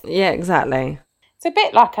life. Yeah, exactly. It's a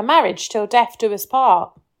bit like a marriage till death do us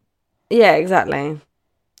part. Yeah, exactly.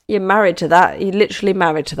 You're married to that. You're literally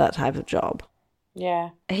married to that type of job.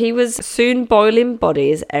 Yeah. He was soon boiling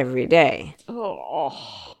bodies every day.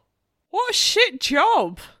 Oh, what a shit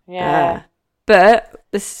job. Yeah. But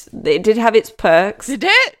it did have its perks. Did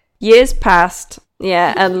it? Years passed,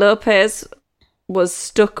 yeah, and Lopez was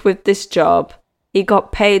stuck with this job. He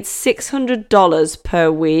got paid $600 per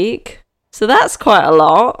week. So that's quite a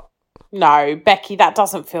lot. No, Becky, that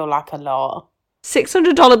doesn't feel like a lot.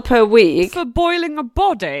 $600 per week. For boiling a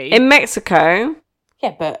body? In Mexico.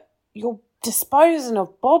 Yeah, but you're disposing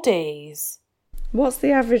of bodies. What's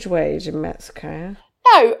the average wage in Mexico?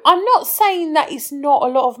 No, I'm not saying that it's not a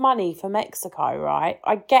lot of money for Mexico, right?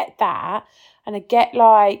 I get that. And I get,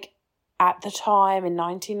 like, at the time in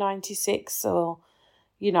 1996 or,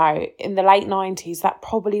 you know, in the late 90s, that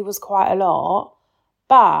probably was quite a lot.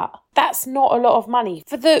 But that's not a lot of money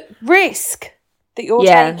for the risk that you're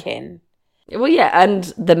taking. Well, yeah, and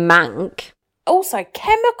the mank. Also,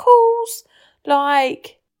 chemicals,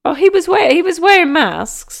 like... Oh, he was wearing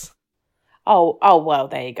masks. Oh, well,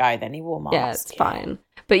 there you go, then he wore masks. Yeah, it's fine.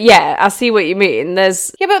 But yeah, I see what you mean. Yeah,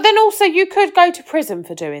 but then also you could go to prison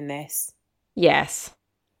for doing this. Yes.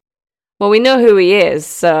 Well, we know who he is,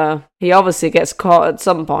 so he obviously gets caught at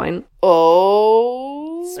some point.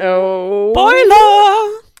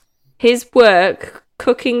 Spoiler! His work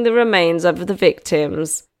cooking the remains of the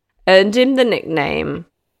victims earned him the nickname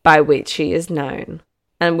by which he is known,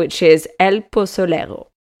 and which is El Pozolero,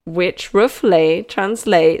 which roughly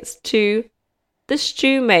translates to the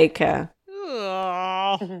stew maker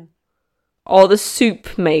or the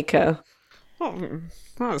soup maker. Oh,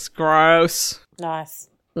 that's gross. Nice.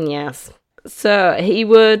 Yes. So he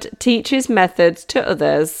would teach his methods to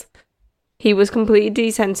others. He was completely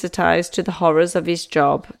desensitized to the horrors of his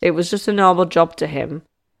job. It was just a normal job to him.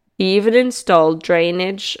 He even installed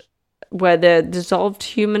drainage where the dissolved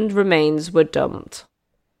human remains were dumped.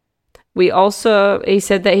 He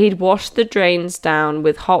said that he'd wash the drains down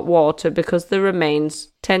with hot water because the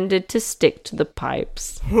remains tended to stick to the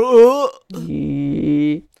pipes.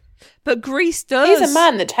 But grease does. He's a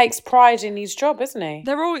man that takes pride in his job, isn't he?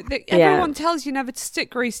 Everyone tells you never to stick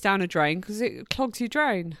grease down a drain because it clogs your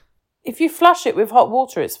drain. If you flush it with hot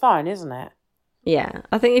water, it's fine, isn't it? Yeah,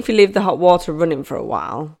 I think if you leave the hot water running for a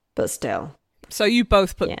while, but still. So you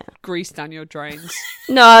both put grease down your drains?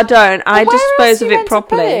 No, I don't. I Well, dispose of it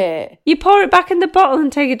properly. You pour it back in the bottle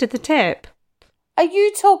and take it to the tip. Are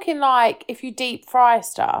you talking like if you deep fry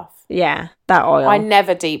stuff? Yeah, that oil. I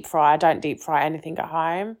never deep fry. I don't deep fry anything at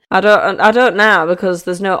home. I don't now because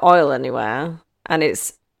there's no oil anywhere, and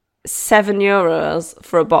it's €7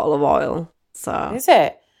 for a bottle of oil. So is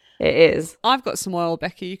it? It is. I've got some oil,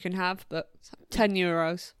 Becky, you can have, but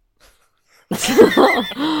 €10.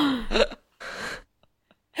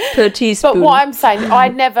 Per teaspoon. But what I'm saying,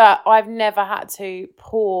 I've never had to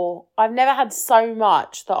pour. I've never had so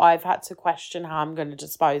much that I've had to question how I'm going to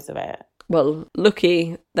dispose of it. Well,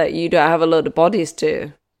 lucky that you don't have a load of bodies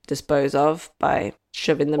to dispose of by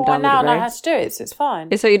shoving them down the drain. I know how to do it, so it's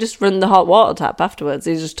fine. So you just run the hot water tap afterwards.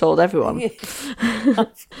 You just told everyone.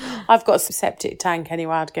 I've got a septic tank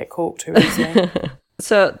anyway. I'd get caught too easily.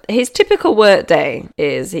 So his typical work day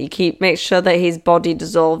is he makes sure that his body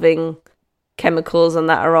dissolving chemicals and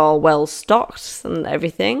that are all well stocked and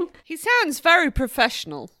everything. He sounds very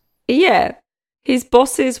professional. Yeah. His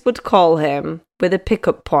bosses would call him with a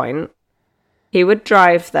pickup point. He would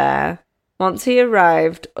drive there. Once he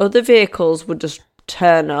arrived, other vehicles would just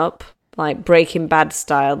turn up, like Breaking Bad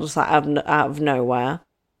style, just like out of nowhere.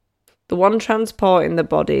 The one transporting the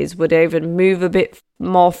bodies would even move a bit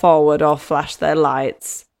more forward or flash their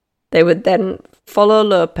lights. They would then follow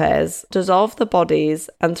Lopez, dissolve the bodies,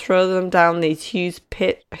 and throw them down these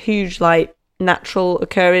huge, like, natural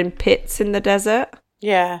occurring pits in the desert.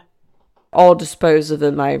 Yeah. Or dispose of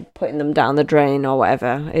them by putting them down the drain or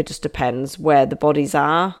whatever. It just depends where the bodies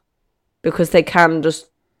are. Because they can just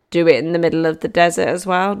do it in the middle of the desert as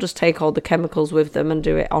well. Just take all the chemicals with them and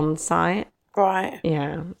do it on site. Right.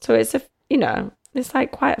 Yeah. So it's it's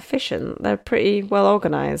like quite efficient. They're pretty well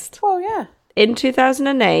organised. Well, yeah. In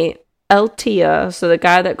 2008, El Tio, so the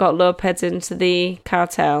guy that got Lopez into the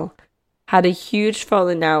cartel, had a huge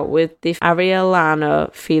falling out with the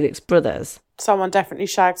Arellano Felix brothers. Someone definitely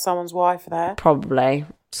shagged someone's wife there. Probably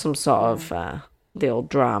some sort of the old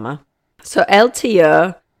drama. So El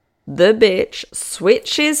Tio, the bitch,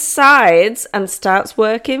 switches sides and starts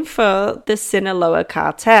working for the Sinaloa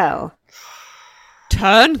cartel.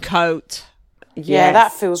 Turncoat. Yeah,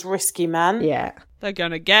 that feels risky, man. Yeah. They're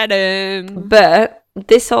gonna get him. But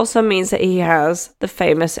this also means that he has the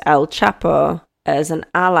famous El Chapo as an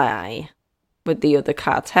ally with the other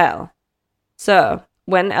cartel. So,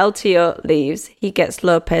 when El Tio leaves, he gets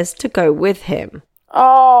Lopez to go with him.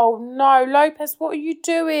 Oh, no, Lopez, what are you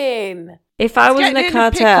doing? If I was in a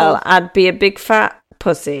cartel, I'd be a big fat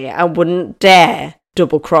pussy and wouldn't dare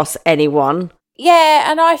double-cross anyone. Yeah,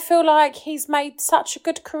 and I feel like he's made such a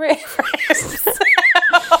good career for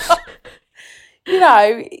himself. You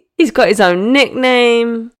know, he's got his own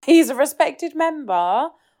nickname. He's a respected member.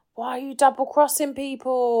 Why are you double-crossing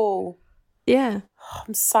people? Yeah. Oh,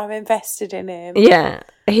 I'm so invested in him. Yeah.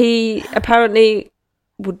 He apparently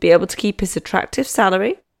would be able to keep his attractive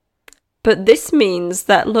salary. But this means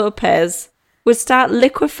that Lopez would start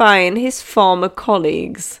liquefying his former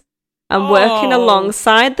colleagues and working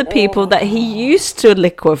alongside the people that he used to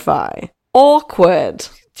liquefy. Awkward.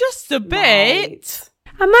 Just a bit. Right.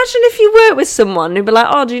 Imagine if you worked with someone who'd be like,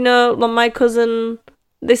 oh, do you know my cousin,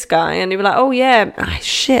 this guy? And you'd be like, oh, yeah. Oh,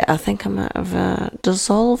 shit, I think I might have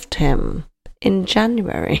dissolved him in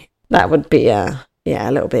January. That would be, a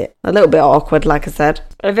little bit awkward, like I said.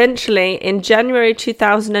 Eventually, in January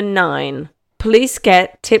 2009, police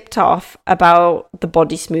get tipped off about the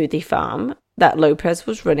body smoothie farm that Lopez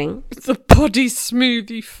was running. The body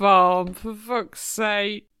smoothie farm, for fuck's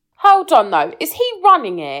sake. Hold on, though. Is he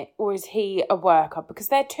running it or is he a worker? Because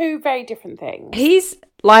they're two very different things. He's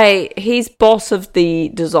boss of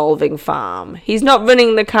the dissolving farm. He's not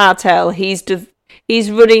running the cartel. He's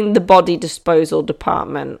running the body disposal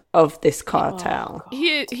department of this cartel.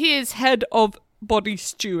 He is head of body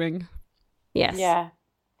stewing. Yes. Yeah.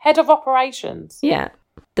 Head of operations. Yeah.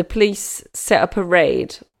 The police set up a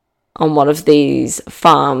raid on one of these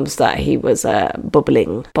farms that he was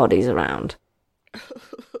bubbling bodies around.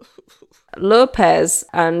 Lopez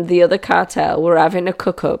and the other cartel were having a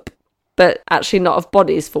cook-up, but actually not of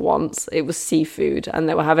bodies for once. It was seafood, and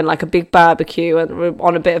they were having like a big barbecue and were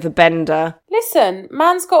on a bit of a bender. Listen,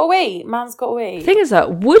 man's got to eat. The thing is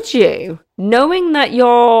that, would you, knowing that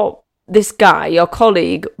this guy, your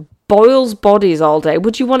colleague, boils bodies all day,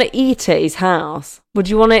 would you want to eat at his house? Would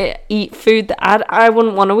you want to eat food that I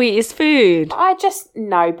wouldn't want to eat his food? But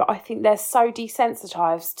I think they're so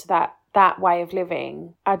desensitised to that way of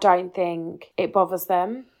living. I don't think it bothers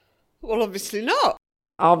them. Well, obviously not.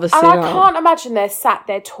 Obviously and not. I can't imagine they're sat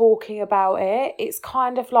there talking about it. It's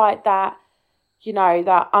kind of like that,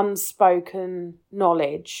 that unspoken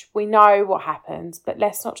knowledge. We know what happens, but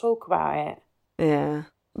let's not talk about it. Yeah.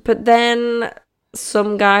 But then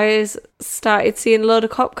some guys started seeing a load of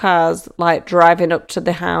cop cars, like, driving up to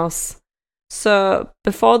the house. So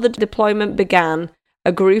before the deployment began,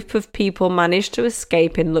 a group of people managed to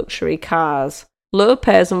escape in luxury cars.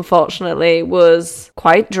 Lopez, unfortunately, was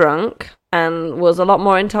quite drunk and was a lot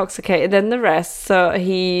more intoxicated than the rest, so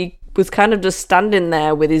he was kind of just standing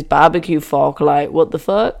there with his barbecue fork like, what the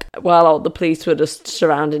fuck? While all the police were just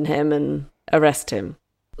surrounding him and arrest him.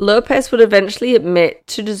 Lopez would eventually admit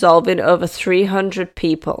to dissolving over 300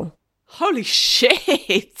 people. Holy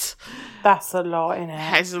shit! That's a lot, innit?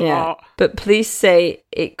 That's a lot. But police say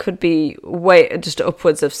it could be just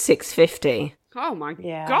upwards of 650. Oh my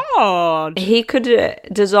God. He could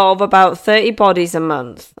dissolve about 30 bodies a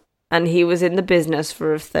month, and he was in the business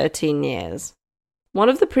for 13 years. One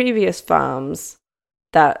of the previous farms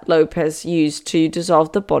that Lopez used to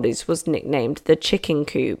dissolve the bodies was nicknamed the Chicken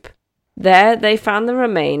Coop. There, they found the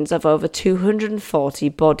remains of over 240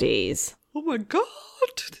 bodies. Oh my God,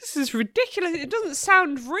 this is ridiculous. It doesn't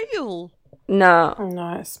sound real. No.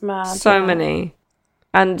 No, it's mad. So many.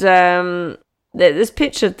 And there's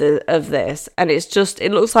pictures of this, and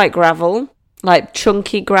it looks like gravel, like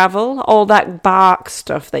chunky gravel, all that bark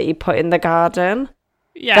stuff that you put in the garden.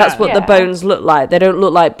 Yeah. That's what the bones look like. They don't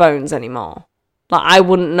look like bones anymore. Like, I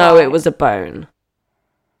wouldn't know it was a bone.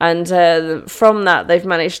 And from that, they've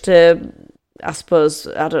managed to, I suppose,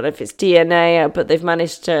 I don't know if it's DNA, but they've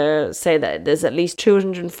managed to say that there's at least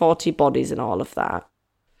 240 bodies in all of that.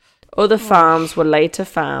 Other farms were later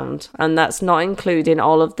found, and that's not including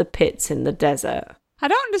all of the pits in the desert. I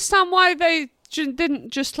don't understand why they didn't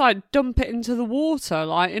just, like, dump it into the water,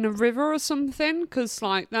 like, in a river or something, because,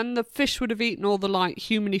 like, then the fish would have eaten all the, like,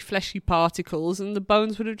 humany fleshy particles, and the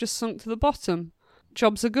bones would have just sunk to the bottom.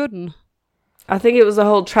 Job's a good one. I think it was the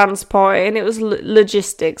whole transporting. It was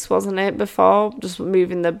logistics, wasn't it, before? Just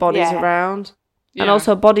moving the bodies around. Yeah. And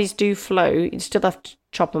also, bodies do float. You still have to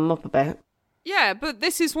chop them up a bit. Yeah, but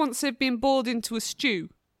this is once they've been boiled into a stew.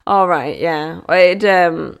 All right, yeah.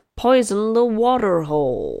 It'd poison the water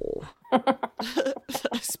hole.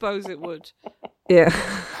 I suppose it would. Yeah.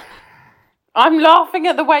 I'm laughing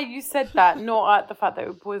at the way you said that, not at the fact that it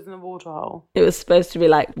would poison the water hole. It was supposed to be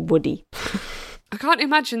like woody. I can't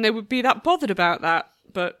imagine they would be that bothered about that,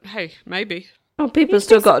 but hey, maybe. Oh, people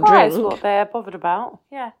still got to drink. What they're bothered about,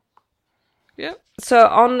 yeah. Yeah.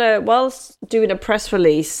 So whilst doing a press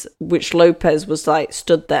release, which Lopez was like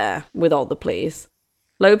stood there with all the police,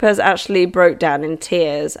 Lopez actually broke down in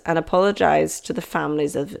tears and apologised to the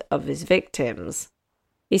families of his victims.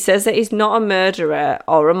 He says that he's not a murderer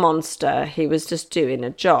or a monster, he was just doing a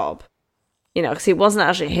job. You know, because it wasn't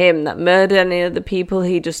actually him that murdered any of the people,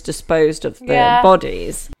 he just disposed of the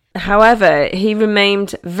bodies. However, he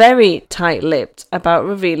remained very tight-lipped about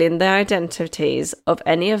revealing the identities of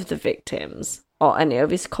any of the victims or any of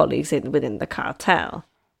his colleagues within the cartel,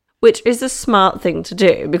 which is a smart thing to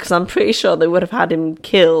do because I'm pretty sure they would have had him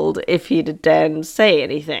killed if he'd dared say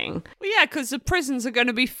anything. Well, yeah, because the prisons are going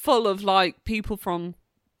to be full of like people from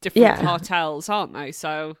different cartels, aren't they?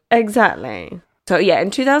 So exactly. So yeah,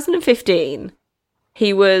 in 2015,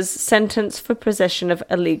 he was sentenced for possession of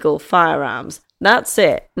illegal firearms. That's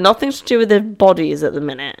it. Nothing to do with the bodies at the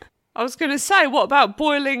minute. I was going to say, what about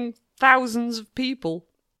boiling thousands of people?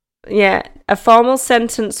 Yeah, a formal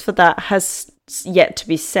sentence for that has yet to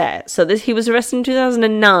be set. So he was arrested in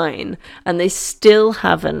 2009, and they still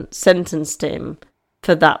haven't sentenced him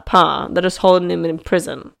for that part. They're just holding him in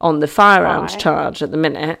prison on the firearms charge at the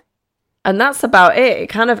minute. And that's about it. It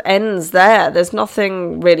kind of ends there. There's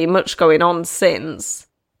nothing really much going on since.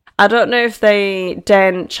 I don't know if they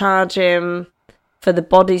didn't charge him for the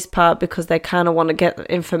bodies part because they kind of want to get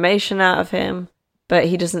information out of him, but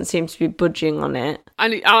he doesn't seem to be budging on it.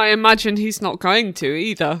 And I imagine he's not going to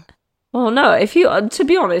either. Well, no, to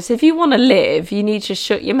be honest, if you want to live, you need to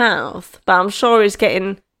shut your mouth. But I'm sure he's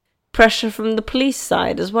getting pressure from the police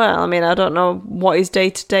side as well. I mean, I don't know what his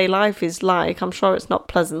day-to-day life is like. I'm sure it's not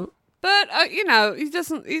pleasant. But,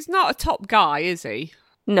 he's not a top guy, is he?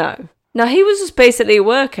 No. No, he was just basically a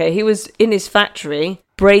worker. He was in his factory,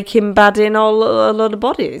 breaking bad in a lot of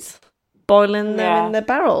bodies, boiling them in the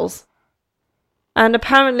barrels. And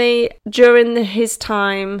apparently, during his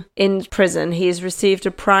time in prison, he has received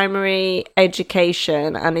a primary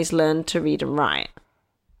education and he's learned to read and write.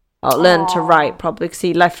 Or learned to write, probably, because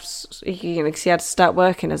he left, because he had to start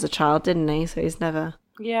working as a child, didn't he? So he's never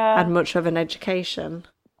had much of an education.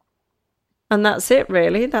 And that's it,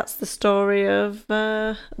 really. That's the story of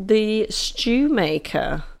the stew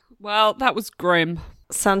maker. Well, that was grim.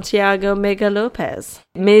 Santiago Meza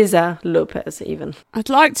Lopez, even. I'd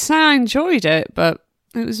like to say I enjoyed it, but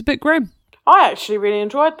it was a bit grim. I actually really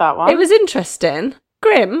enjoyed that one. It was interesting.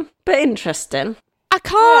 Grim, but interesting. I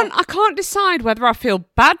can't decide whether I feel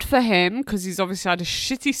bad for him, because he's obviously had a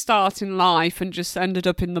shitty start in life and just ended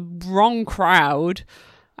up in the wrong crowd.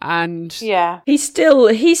 And he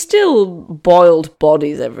still boiled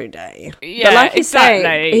bodies every day. Yeah, but like you exactly.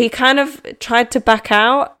 say, he kind of tried to back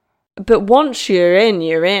out, but once you're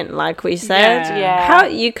in, like we said. Yeah.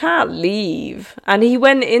 You can't leave. And he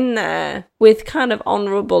went in there with kind of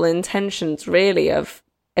honourable intentions, really, of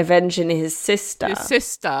avenging his sister.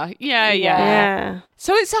 Yeah.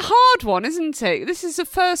 So it's a hard one, isn't it? This is the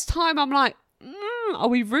first time I'm like, are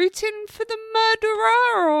we rooting for the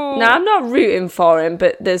murderer? Or... No, I'm not rooting for him,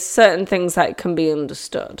 but there's certain things that can be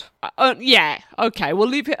understood. Yeah, okay, we'll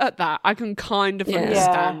leave it at that. I can kind of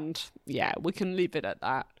understand. Yeah, we can leave it at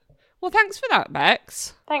that. Well, thanks for that,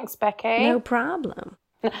 Bex. Thanks, Becky. No problem.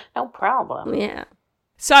 No problem. Yeah.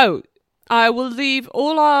 So, I will leave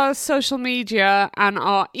all our social media and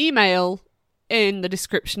our email in the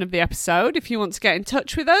description of the episode. If you want to get in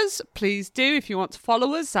touch with us, please do. If you want to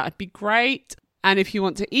follow us, that'd be great. And if you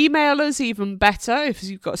want to email us, even better. If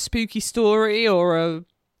you've got a spooky story or a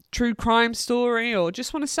true crime story or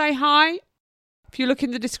just want to say hi, if you look in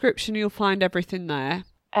the description, you'll find everything there.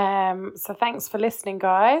 So thanks for listening,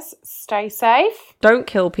 guys. Stay safe. Don't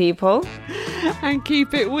kill people. And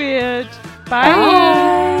keep it weird. Bye.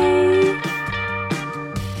 Bye.